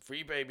 babies from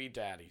free baby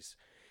daddies.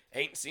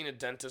 Ain't seen a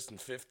dentist in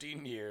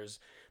 15 years,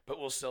 but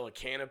will sell a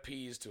can of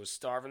peas to a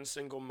starving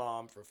single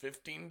mom for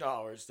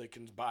 $15. They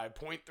can buy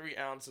 0.3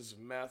 ounces of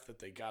meth that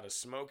they got to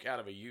smoke out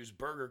of a used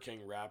Burger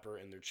King wrapper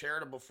in their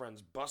charitable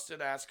friend's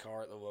busted-ass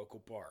car at the local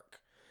park.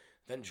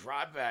 Then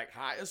drive back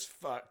high as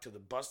fuck to the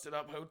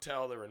busted-up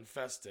hotel they're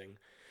infesting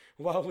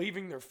while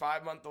leaving their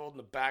 5-month-old in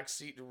the back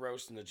seat to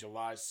roast in the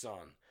July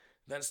sun.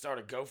 Then start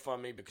a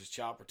GoFundMe because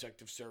Child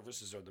Protective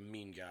Services are the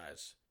mean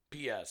guys.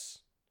 P.S.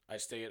 I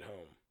stay at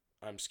home.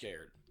 I'm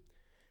scared.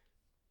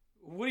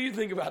 What do you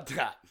think about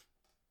that?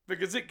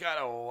 Because it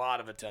got a lot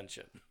of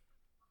attention.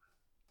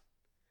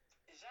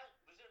 Was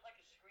it like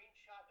a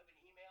screenshot of an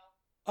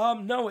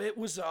email? No, it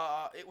was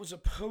a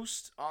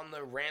post on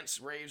the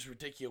Rants Raves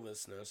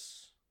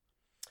Ridiculousness.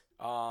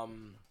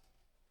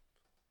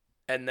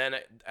 And then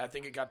I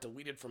think it got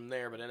deleted from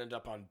there, but ended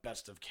up on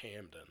Best of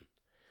Camden.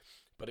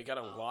 But it got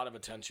a lot of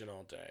attention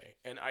all day,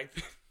 and By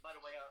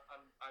the way,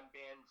 I'm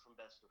banned from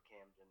Best of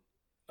Camden.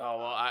 Oh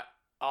well,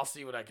 I'll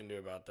see what I can do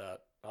about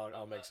that.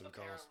 I'll make some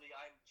calls. Apparently,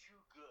 I'm too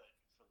good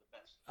for the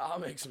Best. I'll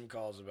make some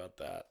calls about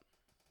that.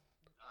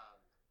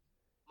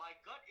 My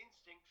gut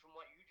instinct from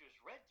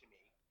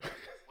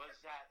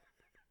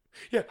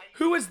Yeah,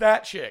 who is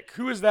that chick?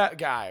 Who is that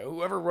guy?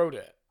 Whoever wrote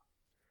it?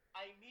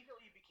 I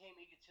immediately became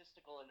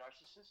egotistical and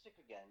narcissistic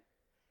again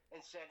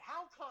and said,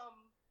 how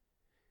come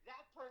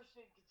that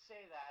person could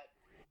say that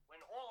when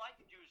all I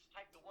could do is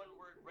type the one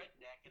word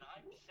redneck and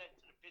I'm sent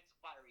to the pits of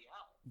fiery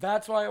hell?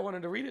 That's why I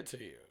wanted to read it to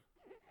you.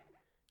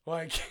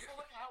 Like, well,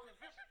 what the hell is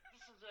this?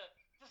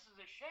 This is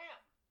a sham.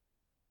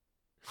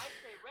 I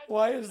say redneck.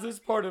 Why is this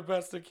part of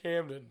Best of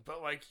Camden?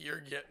 But like,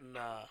 you're getting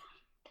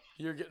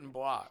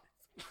blocked.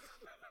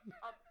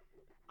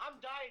 I'm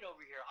dying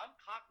over here. I'm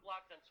cock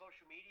blocked on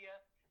social media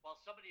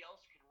while somebody else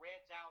can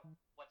rant out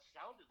what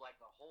sounded like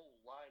a whole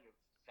line of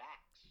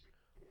facts.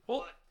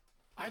 Well, but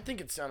I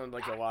think it sounded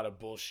like a lot of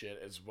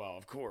bullshit as well.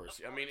 Of course.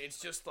 I mean, it's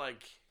just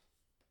like,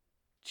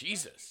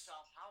 Jesus.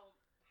 How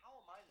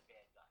am I the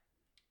bad guy?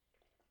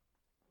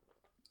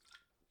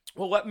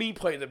 Well, let me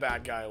play the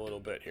bad guy a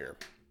little bit here.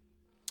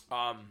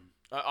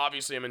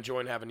 Obviously, I'm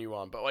enjoying having you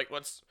on, but like,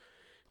 let's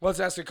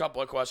ask a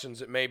couple of questions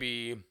that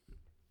maybe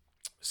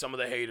some of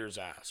the haters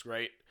ask.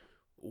 Right?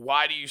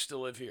 Why do you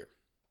still live here?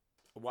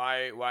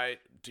 Why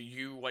do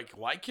you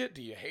like it?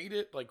 Do you hate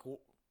it? Like,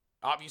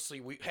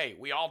 obviously,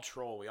 we all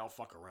troll, we all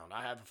fuck around.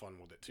 I have fun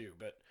with it too.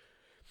 But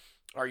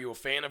are you a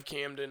fan of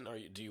Camden?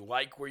 Do you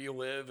like where you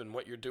live and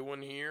what you're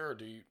doing here, or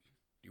do you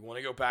want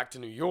to go back to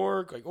New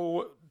York? Like,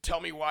 tell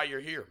me why you're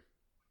here.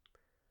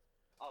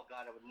 Oh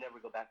God, I would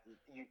never go back to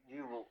you.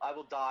 I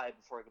will die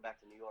before I go back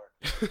to New York.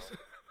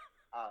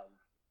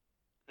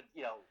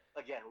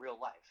 But again, real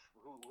life.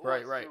 Who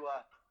right.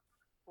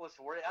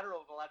 Listen, I don't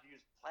know if I'm allowed to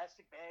use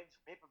plastic bags,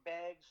 paper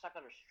bags, suck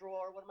on a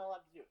straw. What am I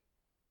allowed to do?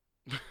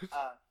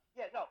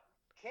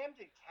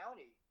 Camden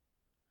County.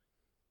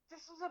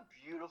 This is a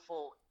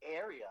beautiful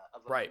area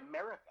of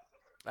America.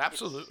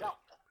 Absolutely. Itself.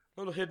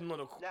 Little hidden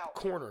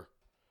corner.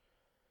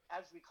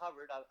 As we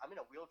covered, I'm in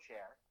a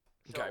wheelchair.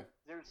 So Okay.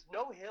 There's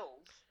no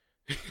hills.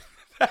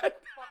 That... What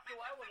the fuck do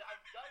I want?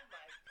 I've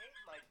paid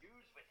my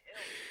dues with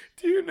hills.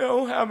 Do you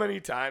know how many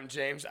times,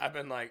 James, I've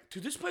been like,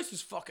 dude, this place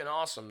is fucking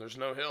awesome. There's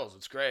no hills.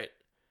 It's great.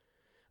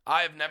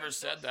 I have never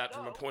said that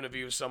from a point of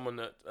view of someone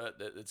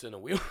that's in a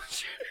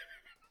wheelchair.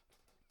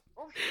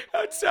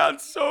 That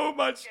sounds so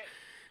much.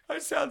 I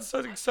sound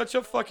such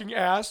a fucking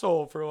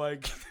asshole for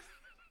like.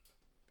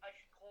 I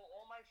should call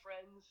all my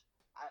friends.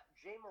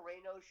 Jay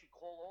Moreno should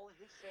call all of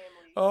his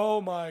family. Oh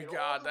my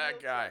God,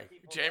 that guy.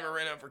 Jay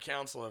Moreno for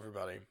council,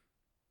 everybody.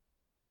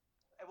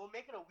 And we'll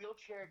make it a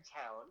wheelchair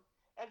town,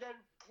 and then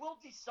we'll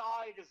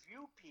decide if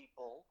you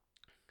people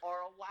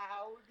are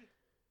allowed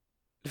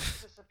to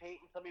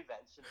participate in some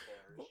events and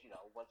fairs,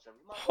 once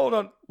every month. Hold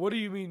on. What do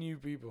you mean, you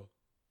people?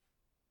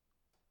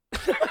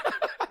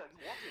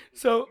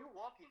 So. You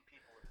walking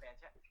people are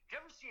fantastic. Did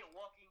you ever see a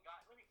walking guy?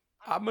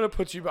 I'm going to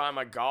put you behind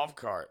my golf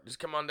cart.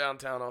 Just come on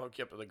downtown. I'll hook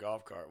you up to the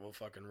golf cart. We'll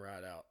fucking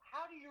ride out.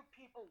 How do you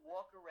people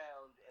walk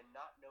around and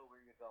not know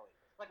where you're going?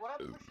 Like, when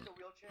I'm pushing a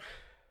wheelchair,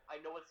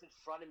 I know what's in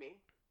front of me.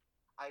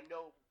 I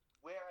know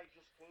where I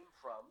just came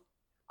from.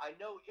 I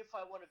know if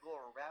I want to go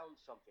around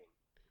something.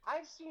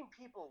 I've seen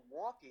people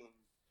walking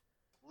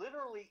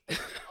literally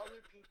into other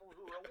people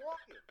who are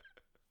walking.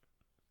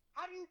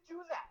 How do you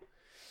do that?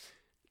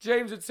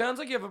 James, it sounds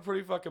like you have a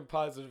pretty fucking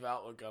positive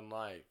outlook on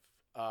life.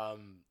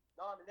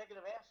 No, I'm a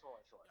negative asshole,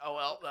 I thought. Oh,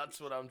 well, that's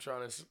what I'm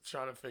trying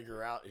to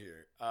figure out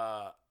here.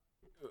 I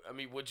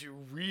mean, would you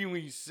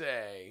really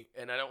say,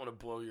 and I don't want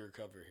to blow your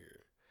cover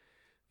here,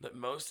 that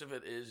most of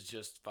it is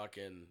just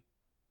fucking...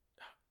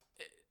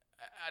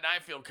 And I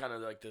feel kind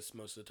of like this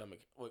most of the time.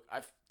 Look,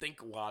 I think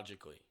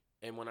logically.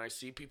 And when I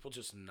see people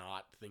just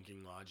not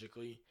thinking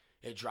logically,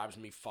 it drives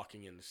me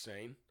fucking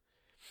insane.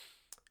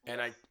 And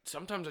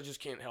sometimes I just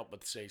can't help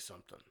but say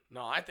something.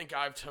 No, I think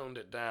I've toned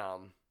it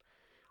down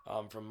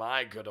from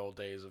my good old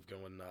days of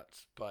going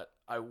nuts. But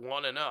I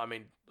want to know. I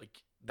mean,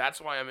 like, that's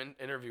why I'm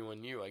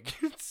interviewing you. Like,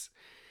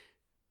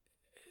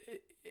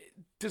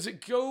 does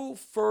it go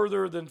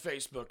further than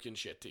Facebook and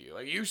shit to you?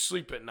 Like, you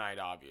sleep at night,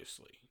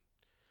 obviously.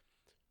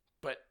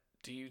 But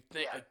do you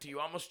think? Yeah. Like, do you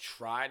almost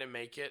try to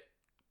make it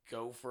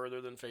go further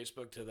than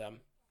Facebook to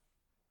them?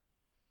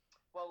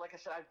 Well, like I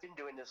said, I've been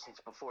doing this since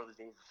before the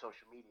days of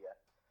social media.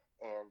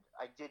 And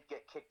I did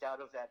get kicked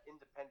out of that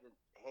independent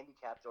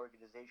handicapped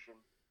organization.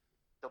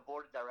 The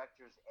board of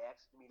directors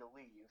asked me to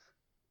leave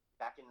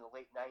back in the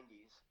late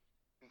 90s,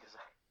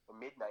 or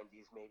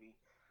mid-90s maybe.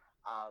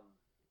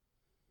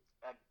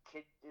 A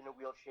kid in a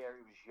wheelchair,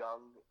 he was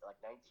young, like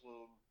 19,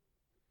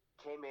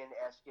 came in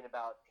asking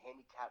about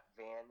handicapped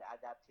van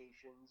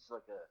adaptations,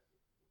 like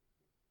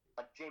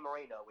Jay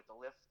Moreno with the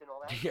lift and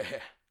all that.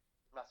 Yeah.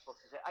 I'm not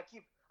supposed to say.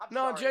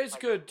 No, Jay's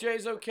good.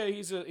 Jay's okay.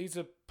 He's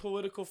a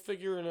political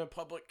figure in a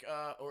public,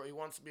 or he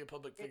wants to be a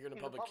public figure and a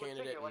public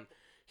candidate, and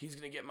he's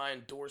gonna get my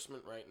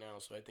endorsement right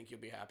now. So I think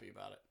you'll be happy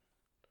about it.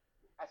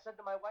 I said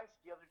to my wife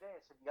the other day,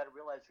 I said, you got to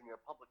realize when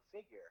you're a public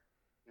figure,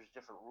 there's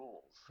different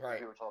rules. Right.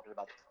 We were talking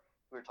about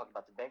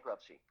the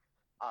bankruptcy.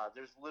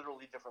 There's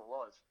literally different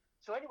laws.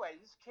 So anyway,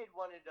 this kid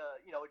wanted a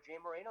Jay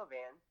Moreno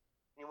van,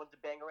 and he wanted to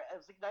bang around. I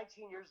was like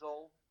 19 years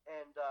old,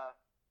 and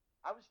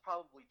I was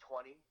probably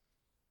 20.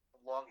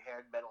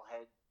 Long-haired,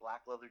 metalhead,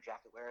 black leather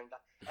jacket wearing guy.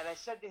 And I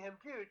said to him,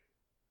 dude,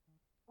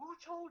 who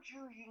told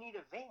you need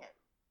a van?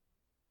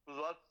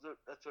 Well,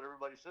 that's what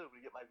everybody says. We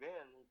get my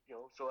van,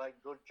 so I can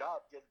go to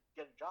job, get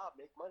a job,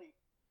 make money.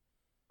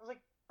 I was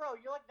like, bro,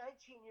 you're like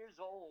 19 years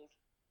old.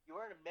 You're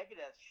wearing a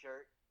Megadeth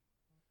shirt.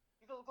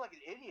 You don't look like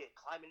an idiot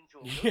climbing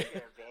into a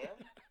wheelchair van.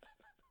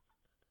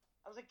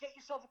 I was like, get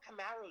yourself a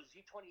Camaro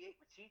Z28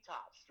 with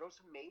T-tops. Throw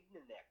some Maiden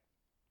in there.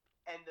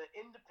 And the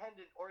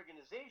independent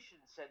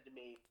organization said to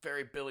me,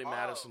 very Billy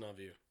Madison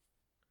of you.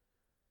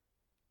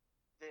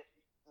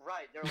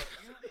 Right. They're like,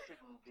 you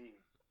shouldn't be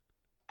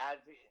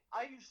advocating.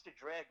 I used to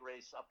drag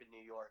race up in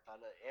New York on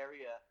an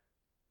area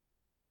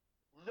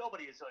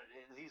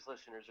these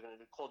listeners are going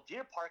to call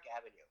Deer Park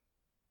Avenue.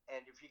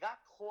 And if you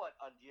got caught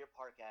on Deer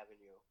Park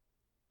Avenue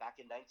back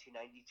in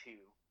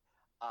 1992,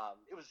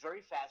 it was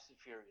very fast and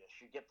furious.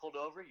 You get pulled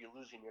over, you're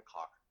losing your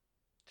car.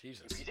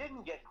 Jesus. If you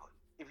didn't get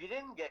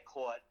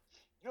caught,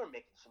 you were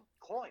making some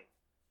coin.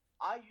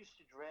 I used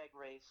to drag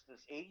race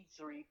this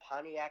 83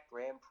 Pontiac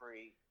Grand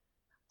Prix.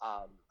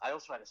 I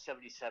also had a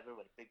 77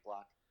 with a big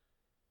block.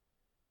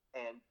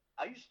 And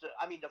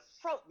the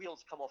front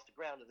wheels come off the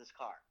ground of this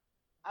car.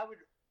 I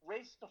would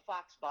race the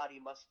Fox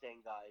Body Mustang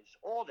guys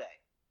all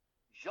day,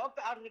 jump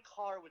out of the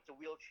car with the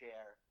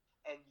wheelchair,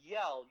 and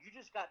yell, "You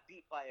just got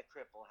beat by a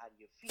cripple. How do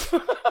you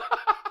feel?"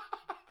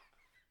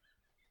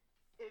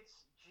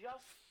 It's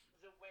just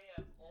the way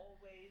I've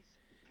always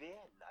been.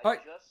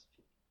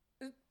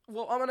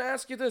 Well, I'm gonna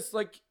ask you this.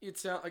 Like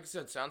I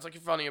said, sounds like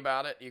you're funny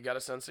about it. You got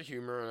a sense of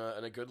humor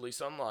and a good lease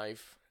on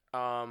life.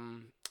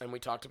 And we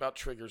talked about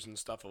triggers and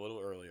stuff a little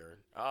earlier.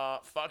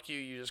 Fuck you.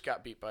 You just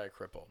got beat by a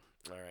cripple.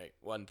 All right,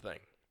 one thing.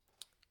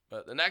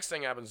 But the next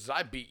thing happens is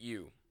I beat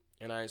you,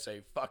 and I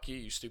say, "Fuck you,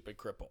 you stupid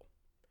cripple."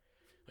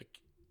 Like,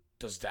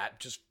 does that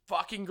just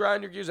fucking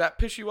grind your gears? Does that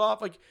piss you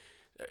off? Like,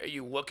 are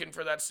you looking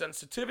for that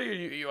sensitivity? Or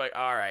are you like,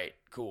 all right,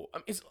 cool?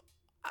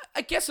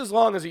 I guess as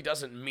long as he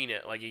doesn't mean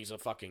it like he's a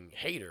fucking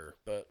hater.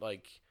 But,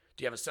 like,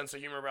 do you have a sense of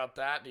humor about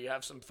that? Do you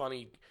have some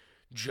funny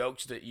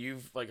jokes that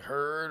you've, like,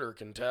 heard or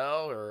can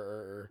tell?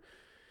 Or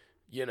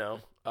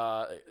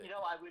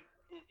I would.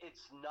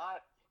 It's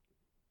not.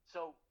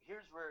 So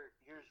here's where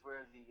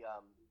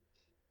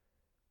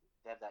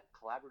they have that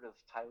collaborative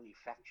Tylee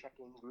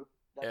fact-checking group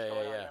that's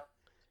going on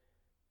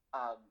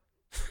now.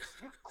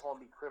 You can call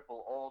me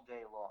cripple all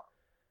day long,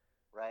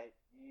 right?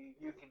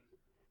 You can.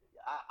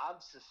 I'm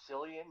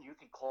Sicilian. You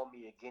can call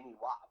me a guinea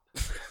wop.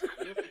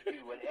 You can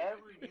do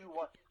whatever you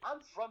want.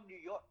 I'm from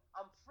New York.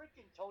 I'm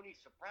freaking Tony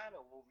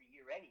Soprano over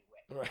here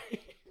anyway.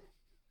 Right.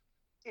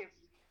 If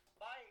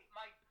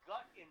my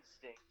gut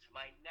instinct,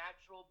 my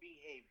natural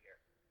behavior,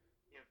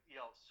 if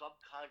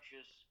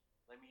subconscious,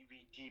 let me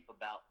be deep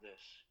about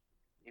this.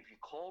 If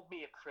you called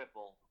me a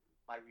cripple,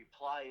 my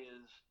reply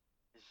is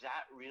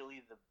that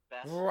really the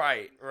best?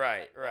 Right.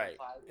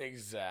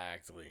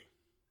 Exactly.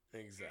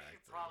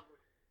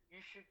 You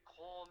should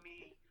call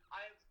me.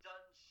 I have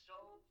done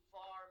so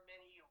far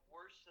many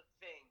worse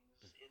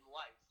things in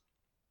life,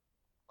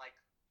 like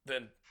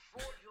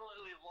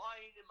fraudulently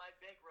lying in my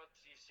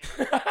bankruptcy suit.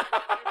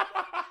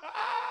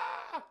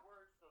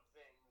 Worse of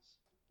things.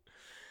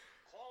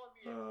 Calling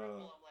me a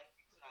cripple, I'm like,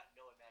 you got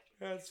no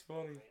imagination. That's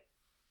funny. Right?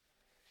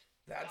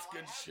 That's now,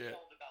 good shit.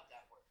 I have about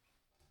that work.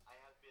 I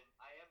am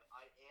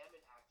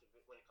an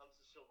activist when it comes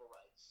to civil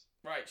rights.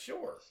 Right,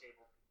 sure.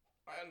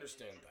 I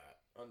understand that.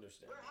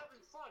 We're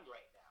having fun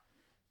right now.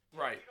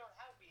 Right. You don't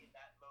have me in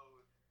that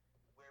mode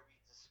where we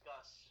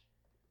discuss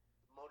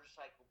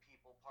motorcycle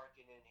people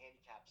parking in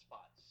handicap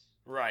spots.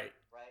 Right.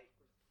 Right?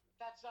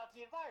 That's not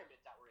the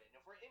environment that we're in.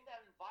 If we're in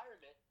that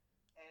environment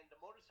and the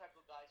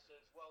motorcycle guy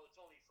says, well,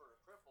 it's only for a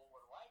cripple,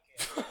 what do I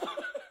care?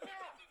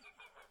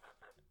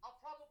 Yeah.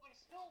 I'll probably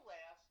still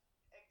laugh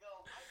and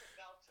go, I'm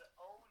about to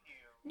own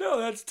you.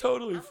 No, that's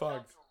totally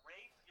fucked. I'm about to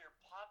rape your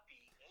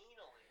puppy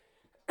anally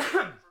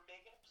for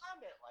making a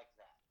comment like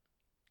that.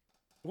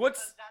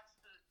 Because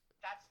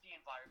that's the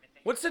environment.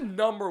 What's the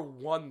number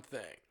one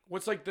thing?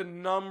 What's like the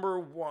number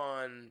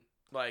one,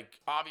 like,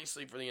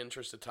 obviously for the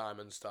interest of time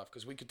and stuff,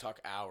 because we could talk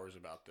hours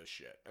about this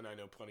shit, and I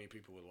know plenty of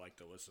people would like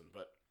to listen,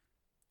 but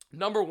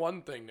number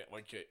one thing that,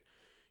 like,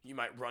 you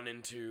might run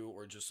into,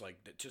 or just,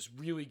 like, that just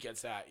really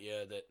gets at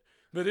you,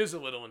 that is a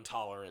little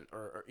intolerant,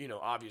 or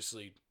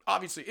obviously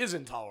is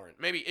intolerant.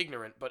 Maybe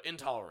ignorant, but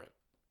intolerant.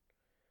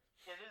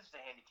 It is the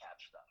handicap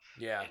stuff.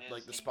 Yeah,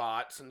 like the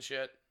spots and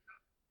shit.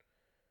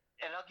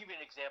 And I'll give you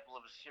an example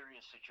of a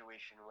serious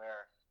situation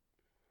where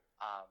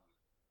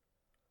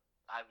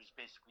I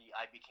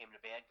became the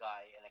bad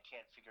guy, and I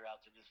can't figure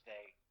out to this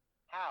day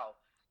how.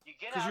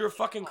 Because you're a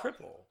fucking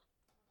cripple.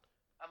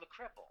 I'm a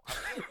cripple.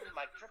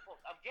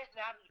 I'm getting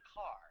out of the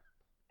car,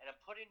 and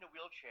I'm putting the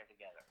wheelchair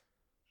together.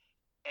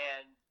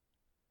 And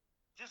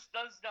this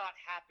does not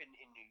happen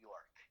in New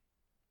York.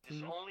 This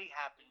only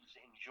happens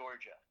in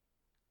Georgia.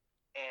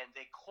 And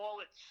they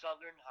call it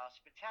Southern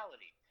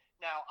hospitality.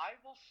 Now, I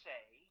will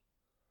say,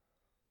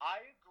 I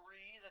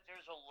agree that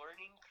there's a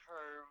learning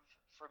curve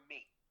for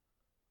me.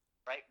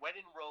 Right? When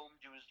in Rome,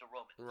 do as the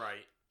Romans.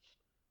 Right.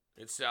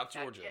 It's South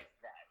Georgia. I get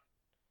that.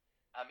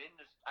 I'm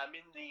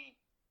in the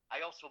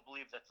I also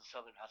believe that the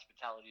Southern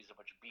hospitality is a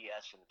bunch of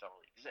BS and it don't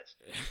really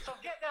exist. So I'm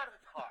getting out of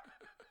the car,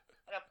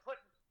 and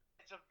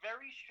it's a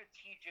very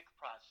strategic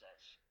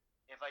process.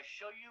 If I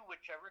show you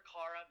whichever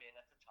car I'm in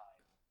at the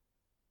time.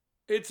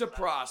 It's a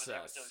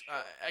process.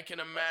 I can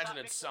imagine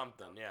it's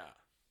something, yeah.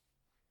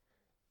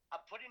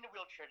 I'm putting the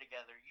wheelchair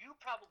together. You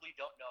probably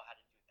don't know how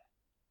to do that.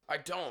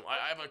 I don't.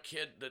 I have a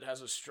kid that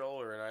has a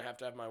stroller, and I have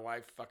to have my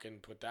wife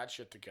fucking put that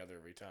shit together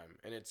every time.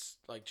 And it's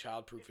like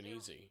childproof and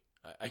easy.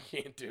 I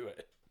can't do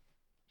it.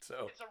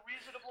 So it's a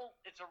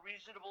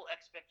reasonable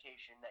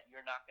expectation that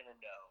you're not going to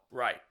know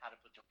how to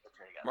put the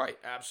wheelchair together. Right,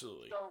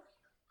 absolutely. So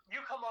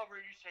you come over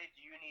and you say,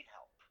 "Do you need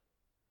help?"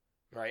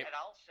 Right. And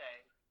I'll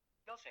say,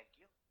 "No, thank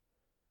you."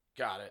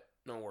 Got it.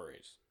 No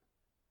worries.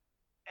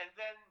 And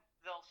then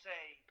they'll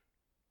say,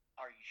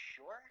 "Are you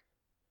sure?"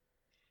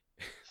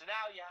 So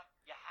now you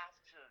have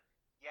to.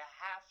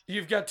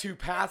 You've got two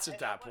paths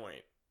at that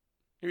point.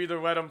 You either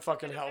let them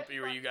fucking help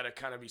you, or you got to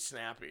kind of be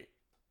snappy.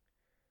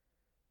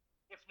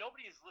 If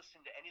nobody has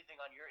listened to anything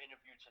on your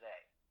interview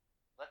today,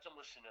 let them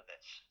listen to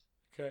this.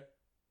 Okay.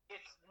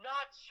 It's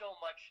not so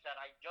much that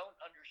I don't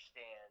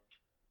understand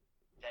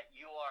that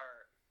you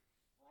are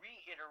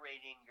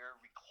reiterating your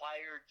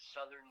required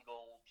Southern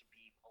goal to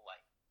be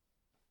polite.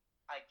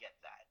 I get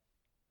that.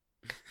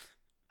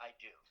 I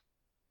do.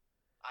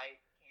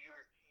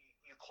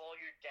 You call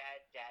your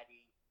dad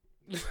daddy,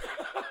 you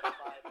read the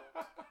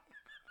Bible,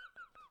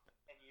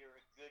 and you're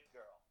a good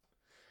girl.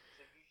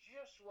 So you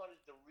just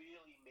wanted to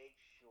really make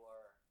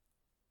sure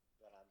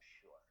that I'm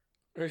sure.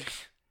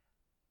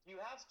 You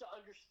have to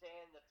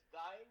understand that the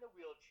guy in the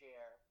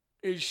wheelchair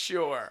is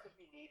sure. If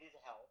he needed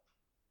help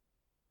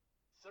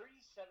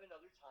 37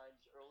 other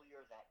times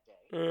earlier that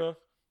day. Yeah.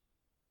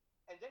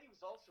 And then he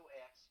was also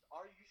asked,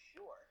 "Are you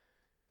sure?"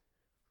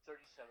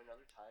 37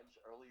 other times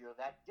earlier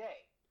that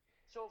day.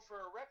 So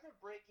for a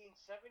record-breaking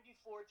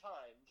 74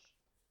 times,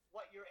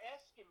 what you're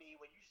asking me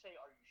when you say,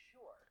 "Are you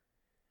sure?"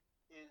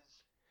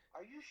 is,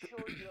 are you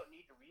sure you don't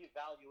need to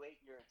reevaluate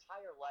your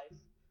entire life?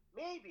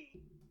 Maybe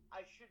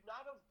I should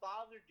not have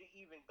bothered to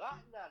even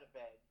gotten out of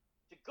bed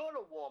to go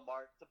to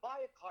Walmart to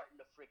buy a carton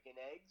of freaking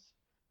eggs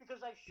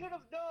because I should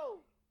have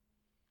known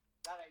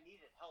that I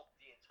needed help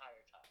the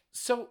entire time.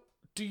 So,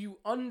 do you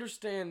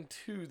understand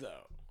too,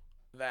 though,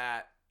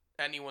 that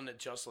anyone that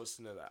just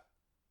listened to that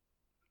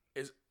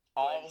is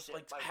all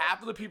like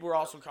half of the people are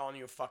also calling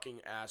you a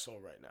fucking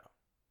asshole right now?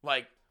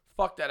 Like,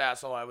 fuck that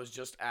asshole. I was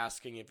just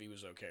asking if he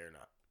was okay or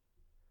not.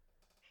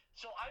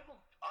 So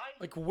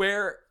like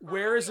where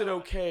is it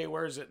okay?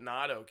 Where is it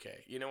not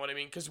okay? You know what I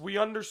mean? Because we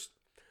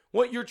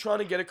what you're trying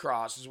to get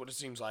across is what it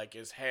seems like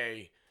is,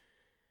 hey,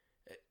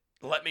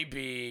 let me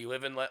be,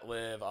 live and let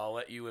live. I'll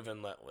let you live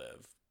and let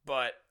live.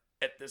 But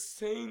at the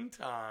same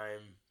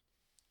time,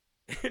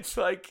 it's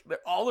like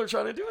all they're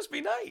trying to do is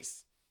be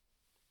nice.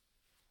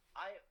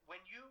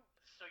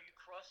 So you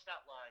cross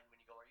that line when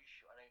you go, "Are you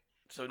sure?"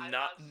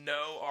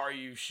 Are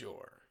you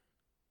sure?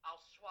 I'll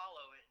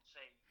swallow it and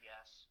say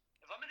yes.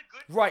 If I'm in a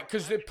good right,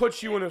 because it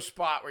puts you in a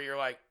spot where you're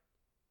like,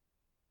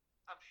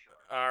 I'm sure.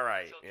 All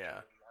right,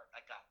 yeah. I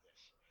got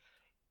this.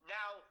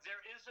 Now there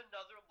is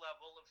another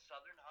level of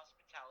Southern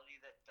hospitality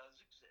that does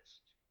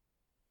exist,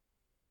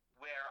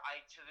 where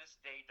I to this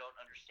day don't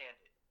understand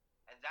it,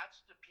 and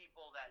that's the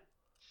people that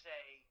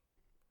say,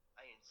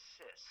 "I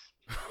insist."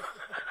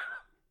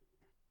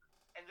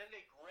 And then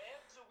they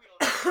grab the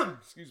wheelchair.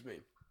 Excuse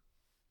me.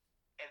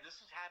 And this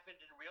has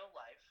happened in real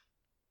life.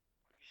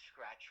 You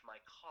scratch my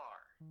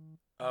car.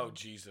 Oh,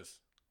 Jesus.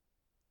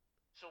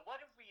 So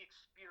what have we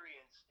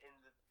experienced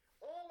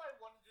all I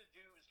wanted to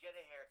do was get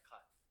a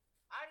haircut.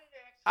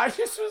 I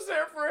just was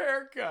there for a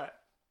haircut.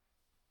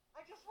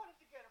 I just wanted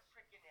to get a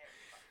freaking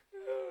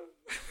haircut.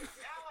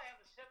 Now I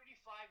have a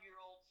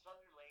 75-year-old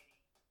Southern lady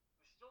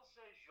who still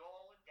says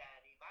y'all and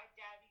daddy. My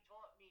daddy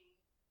taught me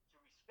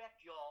to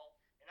respect y'all.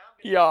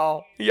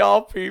 Y'all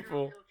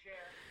people.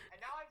 And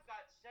now I've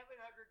got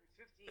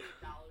 $758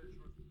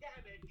 worth of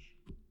damage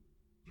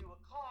to a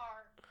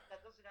car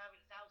that doesn't have a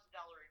 $1,000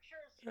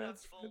 insurance deductible.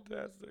 That's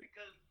fantastic.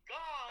 Because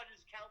God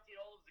is counting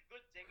all of the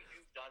good things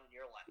you've done in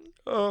your life.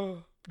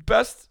 Oh,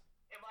 best.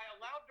 Am I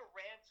allowed to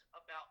rant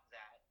about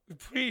that?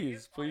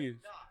 Please.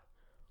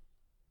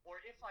 Or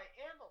if I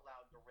am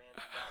allowed to rant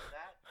about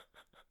that,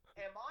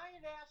 am I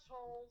an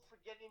asshole for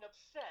getting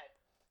upset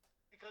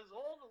because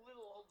all the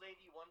little old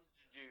lady wanted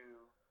to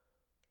do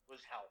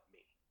was help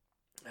me?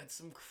 That's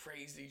some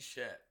crazy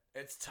shit.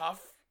 It's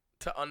tough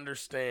to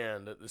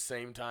understand. At the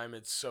same time,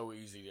 it's so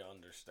easy to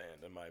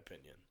understand, in my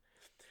opinion.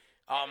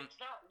 It's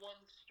not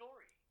one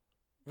story.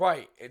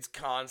 Right. It's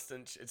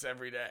constant. It's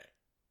every day.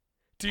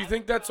 Do you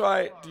think that's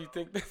why? Do you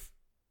think that?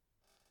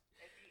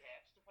 And he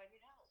asked if I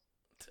need help.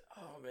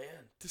 Oh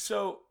man.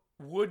 So,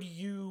 would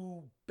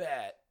you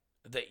bet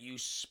that you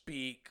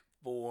speak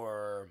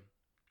for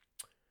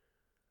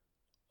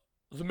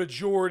the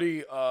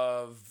majority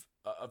of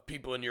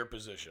people in your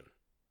position?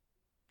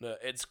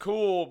 It's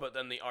cool, but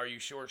then the "are you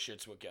sure"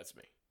 shit's what gets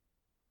me.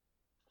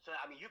 So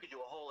I mean, you could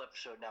do a whole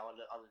episode now on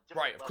a different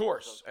right, of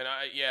course,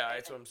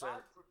 that's what I'm saying.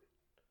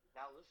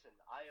 Now listen,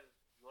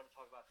 you want to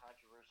talk about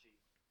controversy?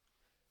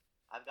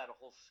 I've got a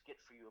whole skit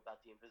for you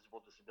about the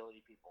invisible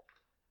disability people.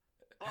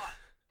 But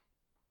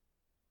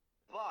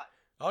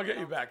I'll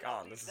get you back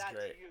on. This is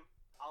great.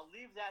 I'll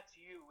leave that to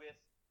you with,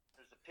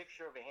 there's a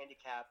picture of a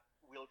handicap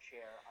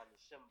wheelchair on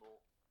the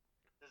symbol.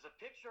 There's a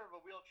picture of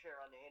a wheelchair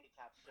on the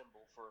handicap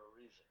symbol for a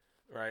reason.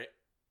 Right.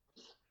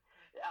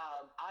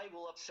 I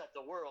will upset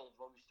the world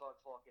when we start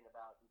talking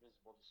about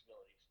invisible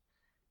disabilities.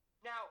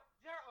 Now,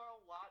 there are a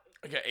lot of...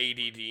 Like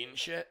ADD and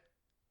shit?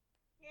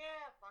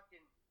 Yeah,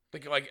 fucking...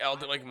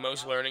 Like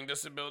most learning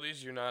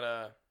disabilities you're not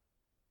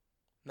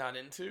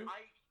into?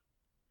 I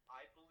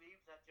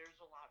believe that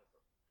there's a lot of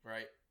them.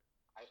 Right.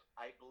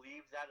 I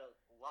believe that a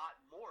lot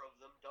more of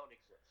them don't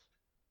exist.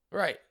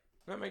 Right.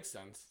 That makes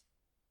sense.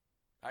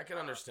 I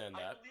can understand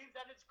that. I believe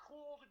that it's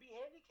cool to be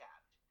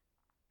handicapped.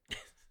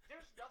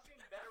 There's nothing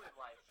better in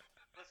life.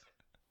 Listen.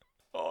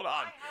 Hold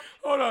on.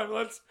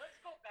 Let's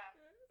go back.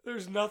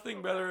 There's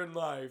nothing better in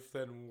life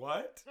than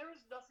what? There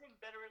is nothing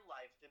better in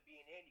life than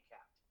being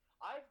handicapped.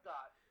 I've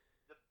got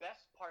the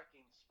best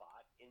parking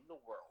spot in the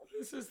world.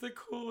 This is the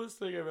coolest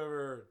thing I've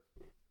ever heard.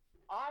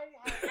 I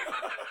have the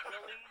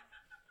ability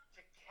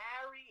to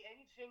carry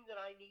anything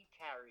that I need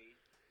carried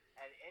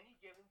at any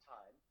given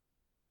time.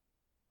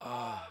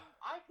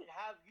 I could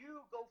have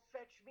you go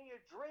fetch me a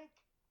drink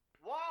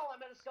while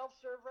I'm at a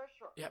self-serve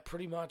restaurant. Yeah,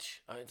 pretty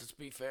much. To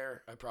be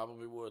fair, I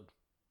probably would.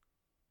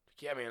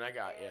 Yeah, man, I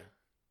got you.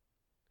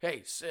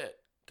 Hey, sit.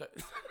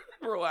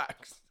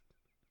 Relax.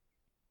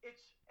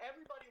 It's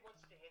everybody wants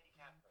to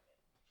handicap for him.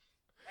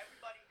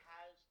 Everybody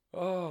has.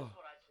 Oh, that's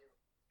what I say.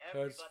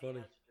 That's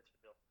funny. Has a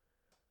disability.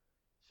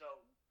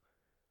 So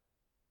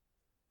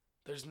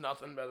there's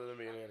nothing better than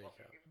being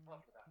handicapped.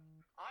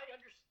 I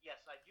understand.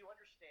 Yes, I do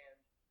understand.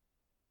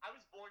 I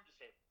was born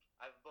disabled.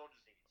 I have bone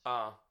disease.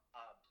 I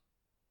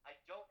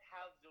don't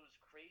have those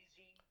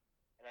crazy,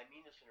 and I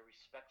mean this in a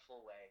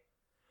respectful way.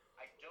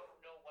 I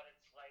don't know what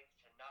it's like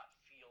to not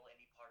feel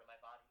any part of my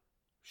body.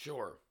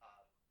 Sure.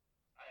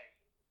 I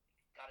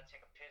gotta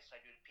take a piss.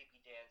 I do the pee-pee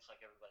dance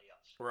like everybody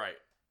else.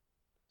 Right.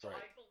 So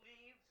I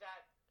believe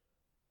that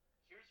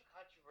here's a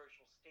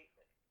controversial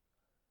statement.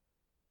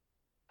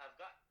 I've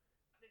gotten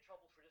in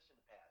trouble for this in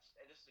the past,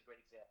 and this is a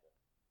great example.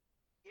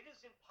 It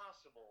is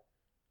impossible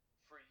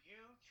for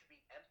you to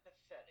be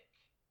empathetic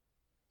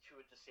to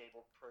a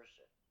disabled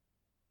person.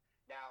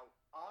 Now,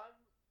 on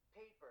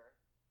paper,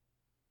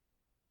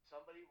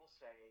 somebody will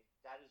say,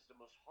 that is the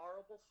most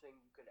horrible thing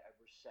you could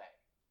ever say.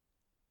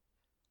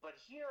 But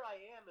here I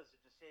am as a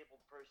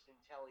disabled person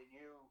telling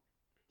you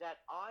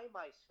that I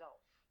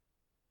myself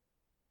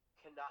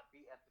cannot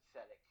be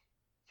empathetic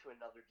to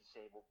another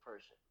disabled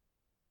person.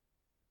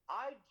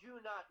 I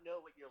do not know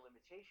what your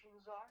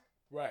limitations are.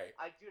 Right.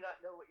 I do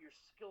not know what your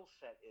skill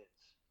set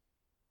is.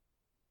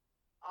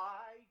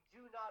 I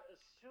do not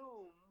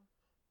assume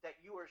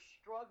that you are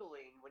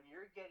struggling when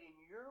you're getting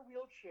your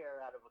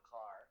wheelchair out of a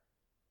car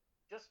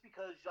just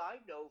because I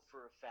know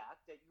for a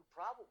fact that you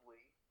probably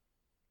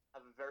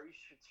have a very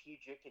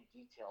strategic and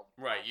detailed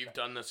process. Right, you've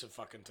done this a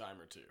fucking time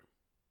or two.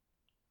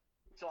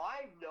 So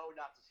I know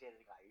not to say to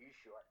the guy, are you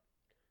sure?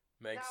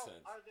 Makes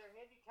sense.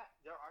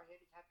 There are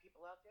handicapped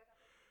people out there?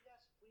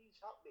 Yes, please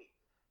help me.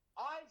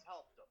 I've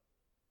helped them.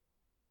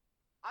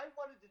 I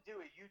wanted to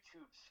do a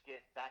YouTube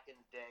skit back in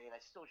the day, and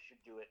I still should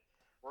do it,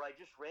 where I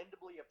just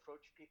randomly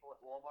approach people at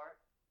Walmart,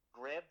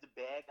 grab the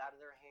bag out of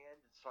their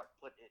hand, and start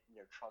putting it in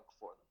their trunk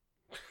for them.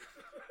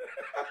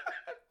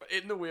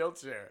 In the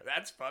wheelchair.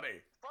 That's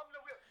funny. From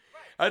the wheel,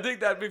 right. I think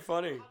that'd be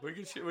funny.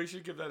 We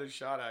should give that a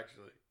shot,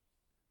 actually.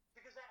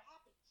 Because that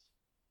happens.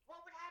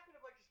 What would happen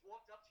if I just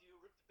walked up to you,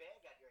 ripped the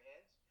bag out of your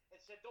hands, and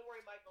said, don't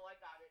worry, Michael, I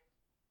got it,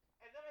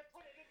 and then I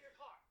put it in your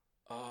car?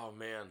 Oh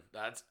man,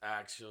 that's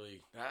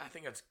actually, I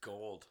think that's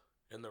gold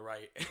in the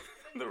right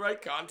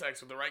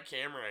context with the right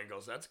camera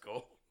angles. That's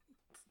gold.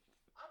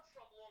 I'm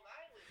from Long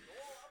Island.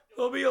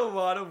 There'll be a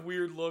lot of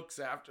weird looks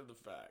after the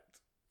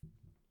fact.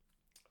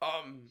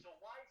 So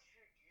why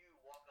should you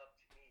walk up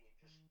to me and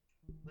just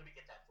let me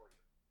get that for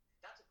you?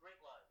 That's a great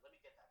line. Let me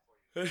get that for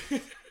you. Let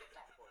me get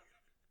that for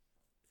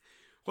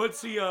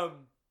you.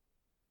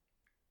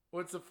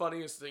 What's the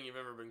funniest thing you've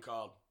ever been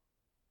called?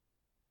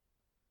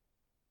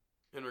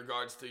 In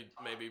regards to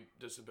maybe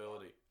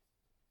disability.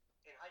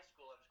 In high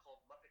school, I was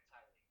called Muppet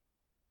Tylee.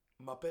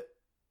 Muppet?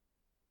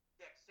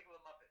 Yeah, stick with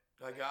a Muppet.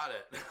 I got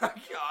it.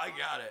 I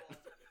got it.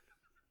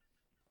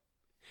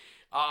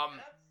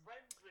 I'm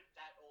friends with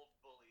that old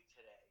bully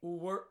today.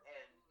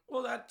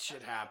 Well, that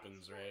shit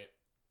happens, right?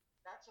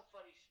 That's a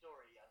funny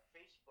story on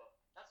Facebook.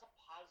 That's a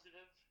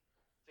positive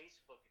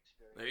Facebook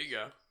experience. There you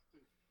go.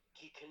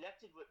 He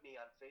connected with me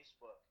on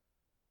Facebook,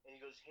 and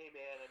he goes, hey,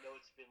 man, I know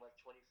it's been like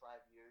 25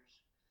 years.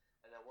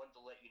 And I wanted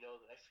to let you know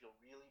that I feel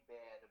really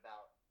bad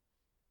about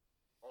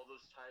all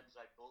those times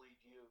I bullied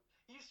you.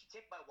 He used to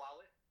take my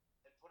wallet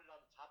and put it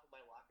on the top of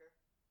my locker,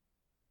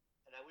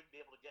 and I wouldn't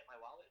be able to get my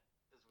wallet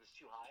because it was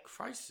too high.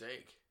 Christ's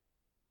sake.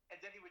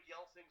 And then he would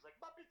yell things like,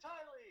 Muppet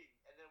Tylee!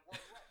 And then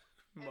walk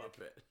away.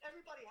 Muppet.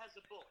 Everybody has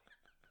a bully.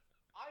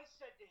 I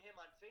said to him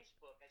on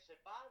Facebook, I said,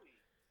 Bobby,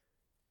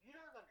 you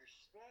don't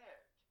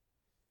understand.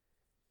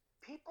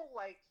 People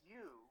like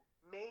you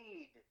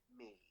made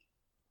me.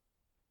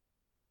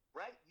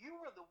 Right? You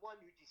were the one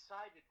who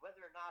decided whether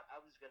or not I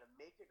was going to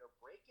make it or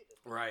break it.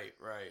 Right.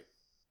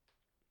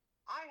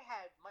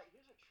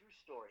 Here's a true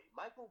story.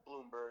 Michael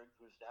Bloomberg,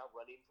 who's now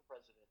running for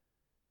president,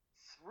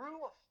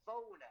 threw a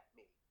phone at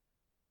me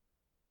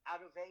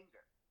out of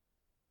anger.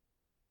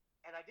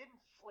 And I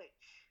didn't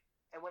flinch.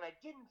 And when I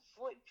didn't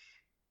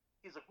flinch,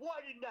 he's like,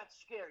 why didn't that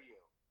scare you?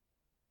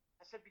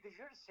 I said, because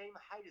you're the same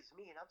height as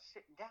me and I'm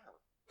sitting down.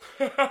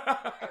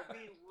 And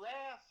we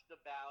laughed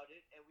about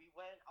it and we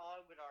went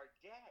on with our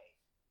day.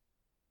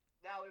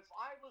 Now, if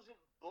I wasn't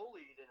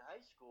bullied in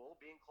high school,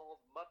 being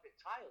called Muppet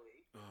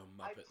Tiley... Oh,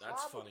 Muppet.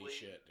 That's funny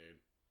shit,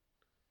 dude.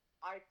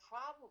 I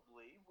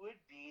probably would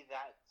be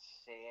that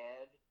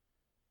sad,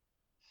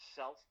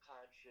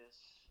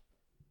 self-conscious,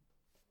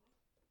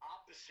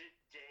 opposite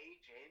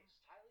day James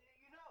Tiley that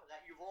you know,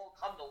 that you've all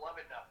come to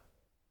love and know.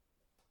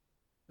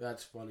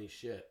 That's funny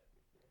shit.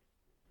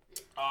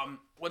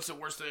 What's the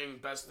worst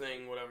thing, best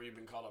thing, whatever you've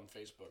been called on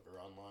Facebook or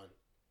online?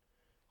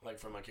 Like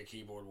from like a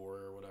keyboard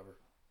warrior or whatever.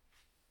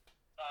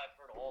 I've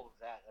heard all of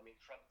that. I mean,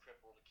 Trump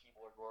crippled, a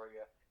keyboard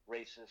warrior,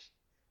 racist,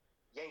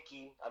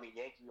 Yankee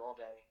all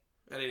day.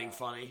 Anything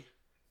funny?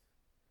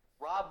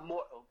 Rob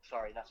Moore. Oh,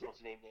 sorry, not supposed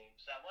to name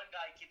names. That one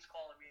guy keeps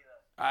calling me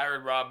the... I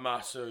heard Rob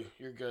Masu.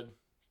 You're good.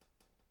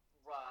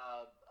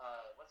 Rob,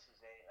 what's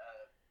his name?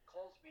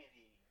 Calls me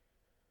the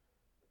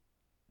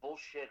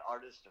bullshit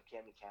artist of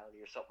Camden County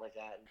or something like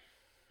that.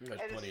 There's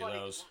plenty of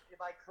those. In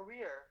my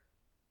career,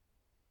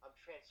 I'm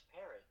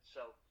transparent.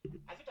 So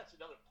I think that's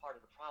another part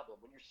of the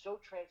problem. When you're so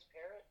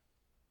transparent,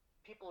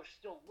 people are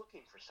still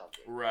looking for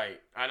something.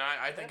 Right. And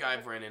I think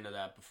I've ran into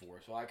that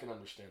before, so I can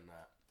understand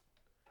that.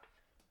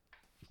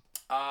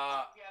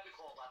 Yeah, we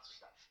call lots of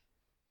stuff.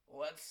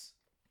 Let's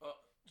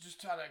just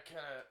try to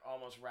kind of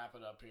almost wrap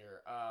it up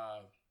here.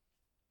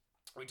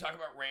 We talk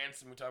about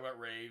rants and we talk about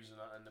raves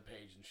and the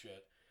page and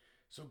shit.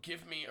 So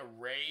give me a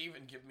rave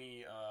and give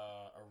me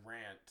a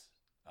rant.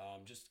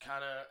 Just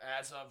kind of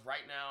as of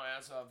right now,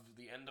 as of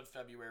the end of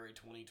February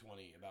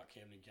 2020, about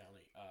Camden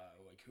County.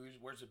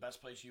 Where's the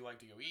best place you like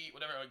to go eat?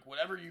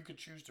 Whatever you could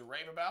choose to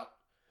rave about,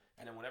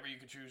 and then whatever you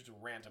could choose to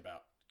rant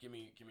about. Give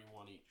me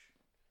one each.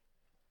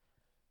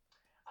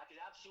 I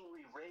could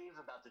absolutely rave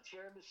about the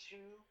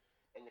tiramisu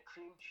and the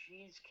cream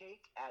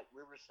cheesecake at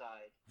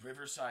Riverside.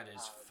 Riverside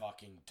is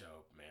fucking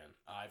dope, man.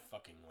 I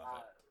fucking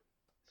love it.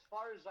 As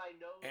far as I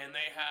know... And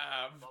they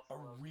have a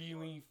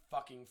really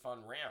fucking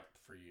fun ramp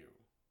for you.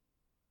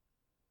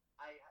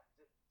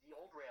 The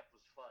old ramp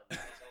was fun. I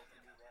don't know if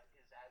the new ramp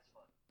is as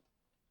fun.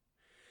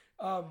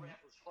 The old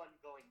ramp was fun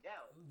going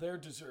down. Their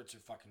desserts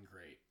are fucking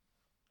great.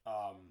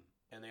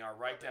 And they are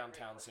right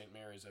downtown St.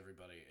 Mary's,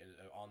 everybody,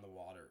 on the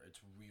water.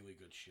 It's really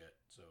good shit.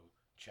 So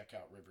check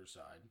out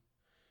Riverside.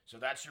 So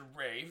that's your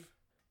rave.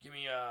 Give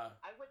me a...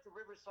 I went to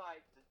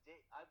Riverside the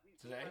day...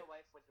 Today? Me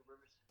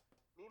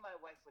and my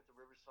wife went to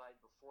Riverside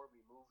before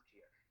we moved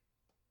here.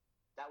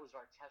 That was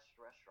our test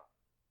restaurant.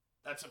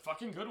 That's a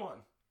fucking good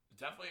one.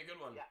 Definitely a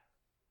good one. Yeah.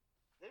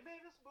 They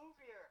made us move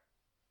here.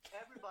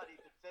 Everybody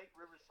could thank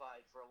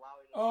Riverside for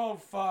allowing us. Oh,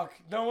 fuck.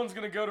 No one's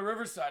going to go to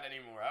Riverside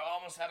anymore. I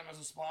almost had them as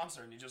a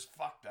sponsor, and you just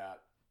fucked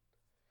that.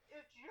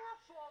 It's your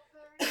fault,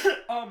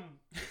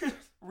 there.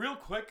 Real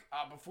quick,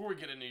 before we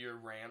get into your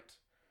rant,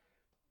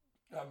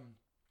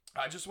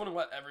 I just want to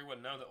let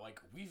everyone know that,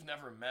 we've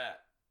never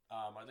met.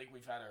 I think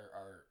we've had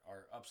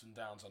our ups and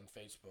downs on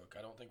Facebook.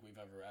 I don't think we've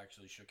ever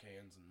actually shook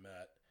hands and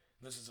met.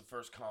 This is the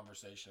first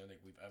conversation I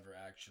think we've ever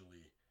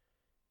actually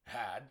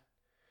had.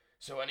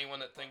 So anyone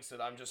that thinks that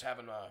I'm just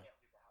having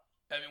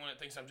anyone that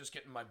thinks I'm just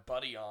getting my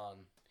buddy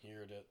on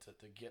here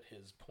to get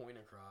his point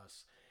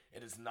across,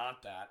 it is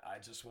not that. I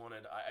just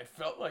wanted, I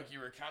felt like you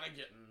were kind of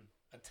getting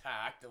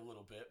attacked a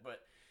little bit,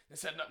 but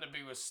this had nothing to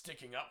do with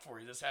sticking up for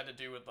you. This had to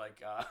do with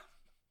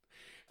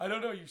I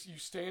don't know, you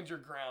stand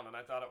your ground, and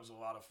I thought it was a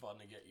lot of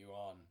fun to get you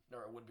on,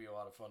 or it would be a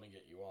lot of fun to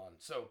get you on.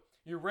 So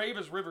your rave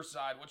is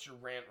Riverside. What's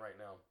your rant right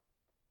now?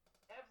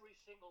 Every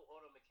single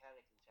auto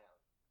mechanic in town.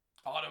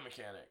 Auto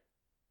mechanic.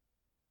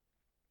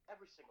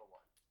 Every single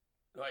one.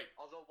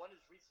 Although one has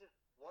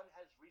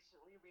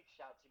recently reached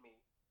out to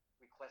me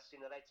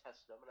requesting that I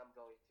test them, and I'm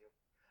going to.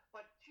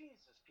 But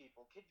Jesus,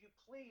 people, could you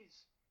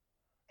please,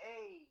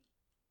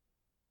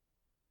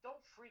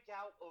 don't freak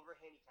out over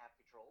handicap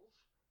controls.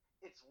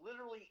 It's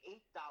literally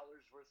 $8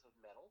 worth of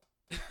metal.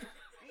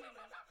 B,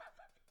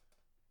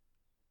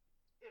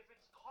 if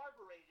it's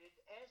carbureted,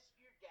 ask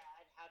your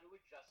dad how to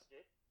adjust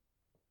it.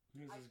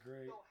 This is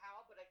great. I don't know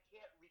how, but I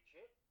can't reach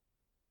it.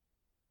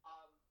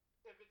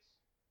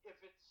 If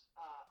it's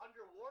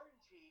under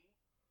warranty,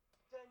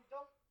 then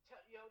don't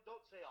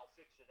say I'll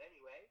fix it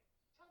anyway.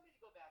 Tell me to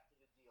go back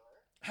to the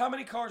dealer. How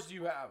many cars do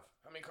you have?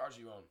 How many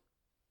cars do you own?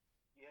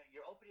 Yeah,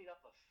 you're opening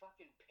up a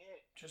fucking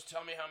pit. Just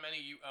tell me how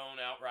many you own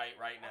outright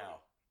right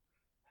now.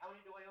 How many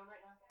do I own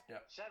right now?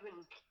 Yeah. Seven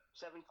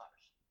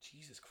cars.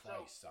 Jesus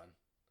Christ, son.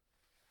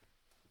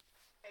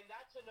 And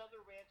that's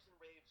another rants and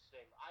raves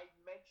thing. I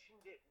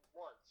mentioned it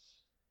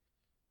once,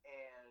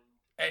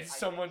 and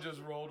someone just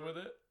rolled with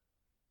it.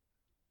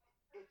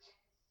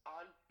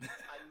 I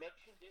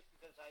mentioned it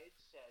because I had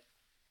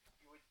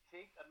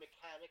think a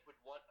mechanic would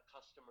want a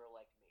customer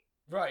like me?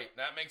 Right,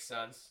 that makes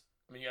sense.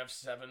 I mean, you have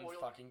 7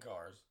 fucking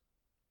cars.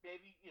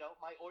 Maybe,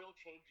 my oil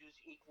changes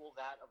equal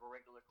that of a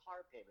regular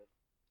car payment.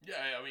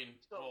 Yeah, I mean,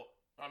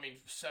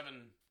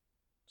 seven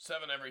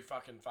every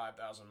fucking 5,000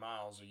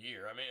 miles a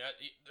year. I mean,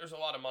 there's a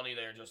lot of money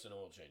there just in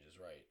oil changes,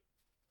 right?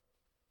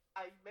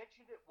 I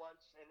mentioned it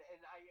once, and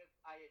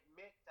I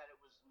admit that it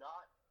was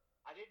not.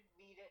 I didn't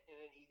mean it in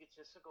an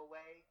egotistical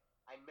way.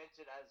 I meant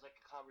it as like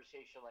a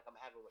conversation, like I'm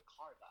having with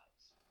car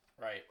guys.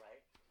 Right.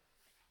 Right.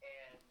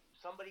 And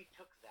somebody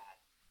took that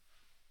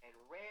and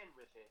ran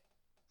with it.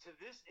 To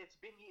this, it's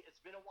been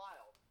a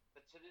while,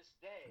 but to this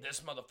day,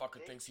 this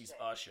motherfucker thinks he's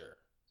Usher.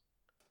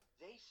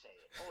 They say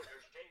it. Oh,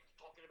 there's James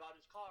talking about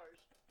his cars.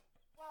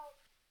 Well,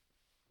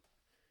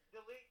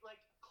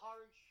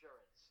 car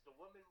insurance. The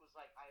woman was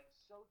like, "I'm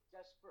so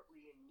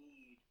desperately in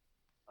need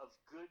of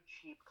good,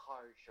 cheap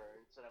car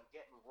insurance, and I'm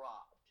getting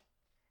robbed."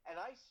 And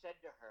I said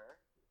to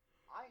her,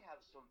 "I have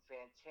some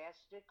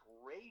fantastic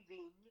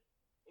raving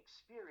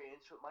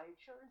experience with my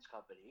insurance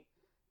company,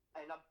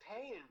 and I'm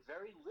paying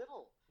very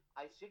little.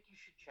 I think you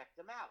should check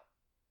them out."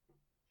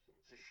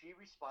 So she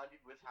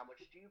responded with, "How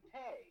much do you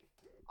pay?"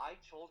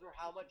 I told her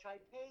how much I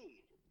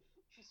paid.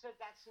 She said,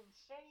 "That's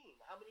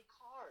insane. How many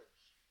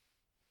cars?"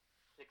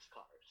 6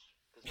 cars,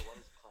 because there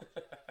was cars.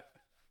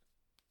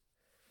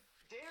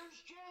 There's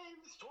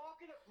James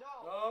talking.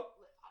 No.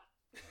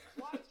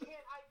 Why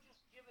can't I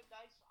just give a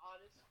nice,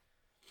 honest?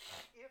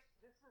 If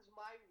this is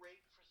my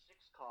rate for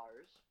 6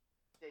 cars,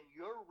 then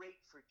your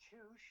rate for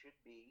 2 should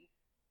be.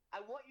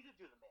 I want you to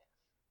do the math.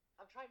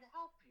 I'm trying to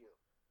help you.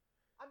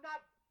 I'm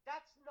not.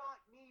 That's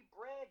not me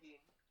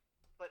bragging.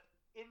 But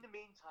in the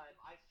meantime,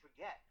 I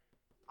forget.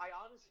 I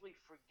honestly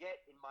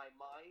forget in my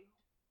mind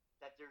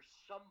that there's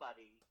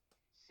somebody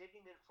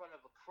sitting in front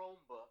of a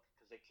Chromebook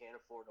because they can't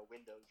afford a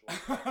Windows one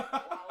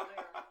while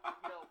they're,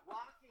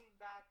 rocking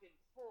back and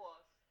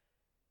forth,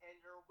 and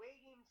they're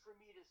waiting for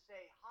me to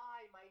say,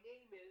 "Hi, my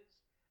name is,"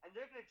 and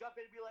they're gonna jump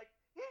in and be like,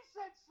 "He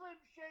said Slim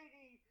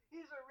Shady.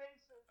 He's a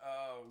racist."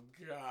 Oh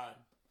God.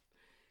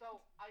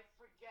 So I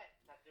forget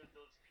that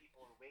those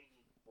people are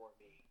waiting for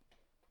me,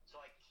 so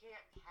I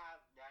can't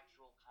have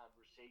natural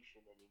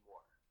conversation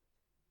anymore.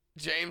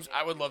 James,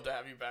 I would love to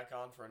have you back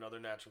on for another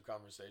natural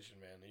conversation,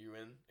 man. Are you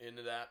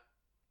into that?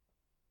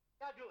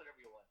 Yeah, do whatever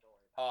you want. Don't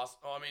worry about Awesome.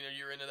 Oh, I mean, are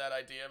you into that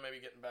idea? Maybe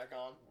getting back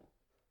on?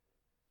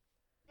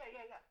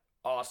 Yeah.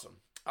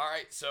 Awesome. All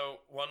right,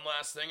 so one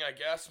last thing, I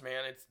guess,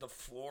 man. The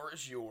floor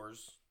is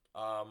yours.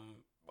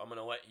 I'm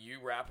gonna let you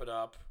wrap it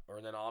up,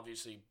 or then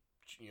obviously,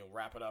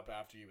 wrap it up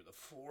after you. But the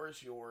floor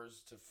is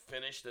yours to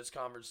finish this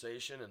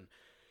conversation, and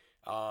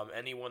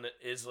anyone that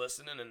is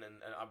listening, and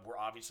we're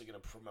obviously gonna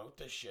promote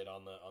this shit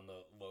on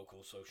the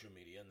local social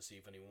media and see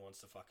if anyone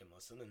wants to fucking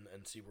listen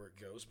and see where it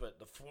goes. But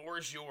the floor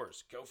is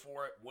yours. Go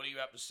for it. What do you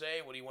have to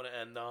say? What do you want to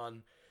end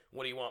on?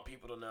 What do you want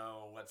people to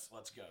know? Let's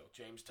go.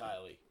 James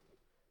Tiley.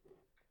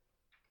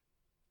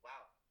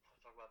 Wow,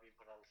 talk about being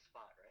put on the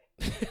spot, right?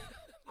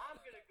 I'm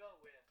gonna go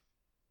with,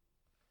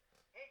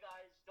 "Hey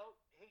guys, don't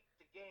hate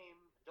the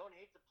game, don't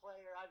hate the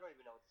player." I don't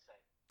even know what to say.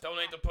 Don't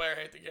hate the player,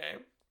 hate the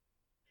game.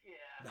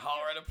 Yeah.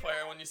 Holler at a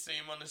player when you see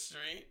him on the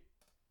street.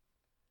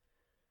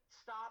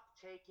 Stop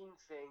taking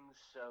things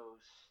so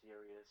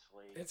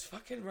seriously. It's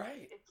fucking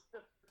right. It's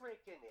the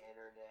freaking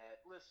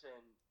internet.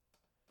 Listen,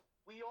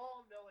 we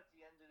all know at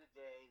the end of the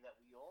day that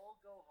we all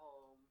go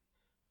home,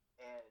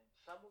 and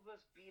some of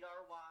us beat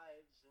our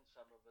wives and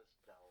some of us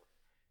don't.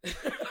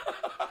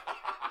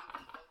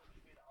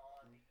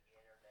 On the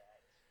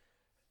internet.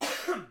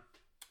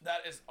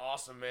 That is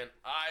awesome, man.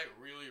 I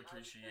really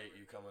appreciate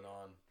you coming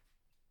on.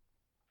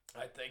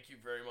 I thank you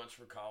very much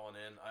for calling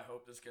in. I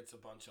hope this gets a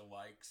bunch of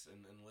likes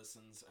and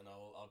listens, and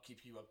I'll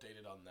keep you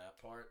updated on that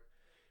part.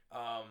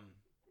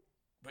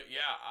 But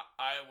yeah,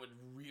 I would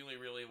really,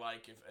 really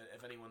like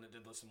if anyone that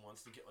did listen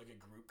wants to get like a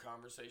group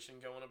conversation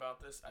going about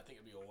this. I think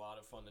it'd be a lot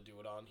of fun to do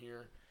it on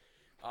here.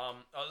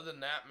 Other than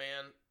that,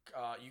 man,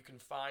 you can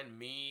find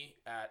me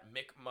at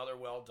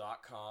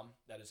mickmotherwell.com.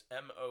 That is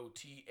MOTHERWELL,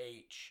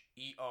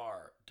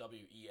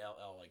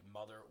 like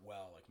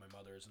Motherwell, like my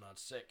mother is not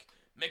sick.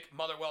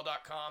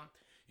 mickmotherwell.com.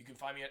 You can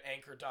find me at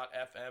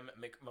anchor.fm,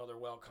 Mick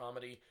Motherwell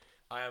Comedy.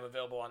 I am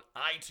available on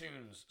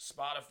iTunes,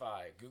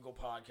 Spotify, Google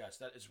Podcasts.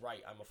 That is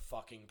right. I'm a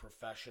fucking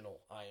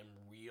professional. I am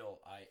real.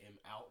 I am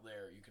out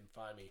there. You can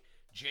find me.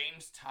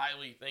 James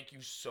Tiley, thank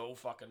you so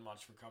fucking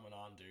much for coming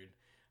on, dude.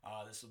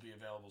 This will be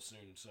available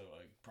soon, so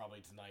probably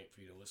tonight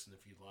for you to listen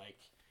if you'd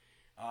like.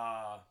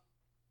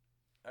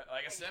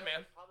 Like I said,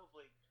 man.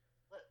 Probably.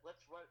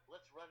 Let's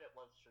run it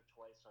once or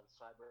twice on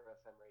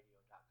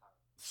cyberfmradio.com.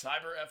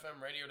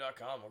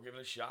 cyberfmradio.com. We'll give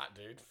it a shot,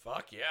 dude.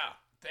 Fuck yeah.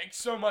 Thanks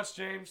so much,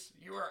 James.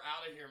 You are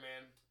out of here,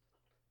 man.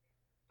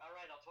 All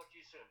right, I'll talk to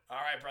you soon.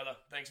 All right, brother.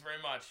 Thanks very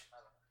much.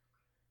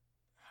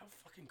 How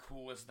fucking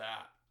cool is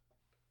that?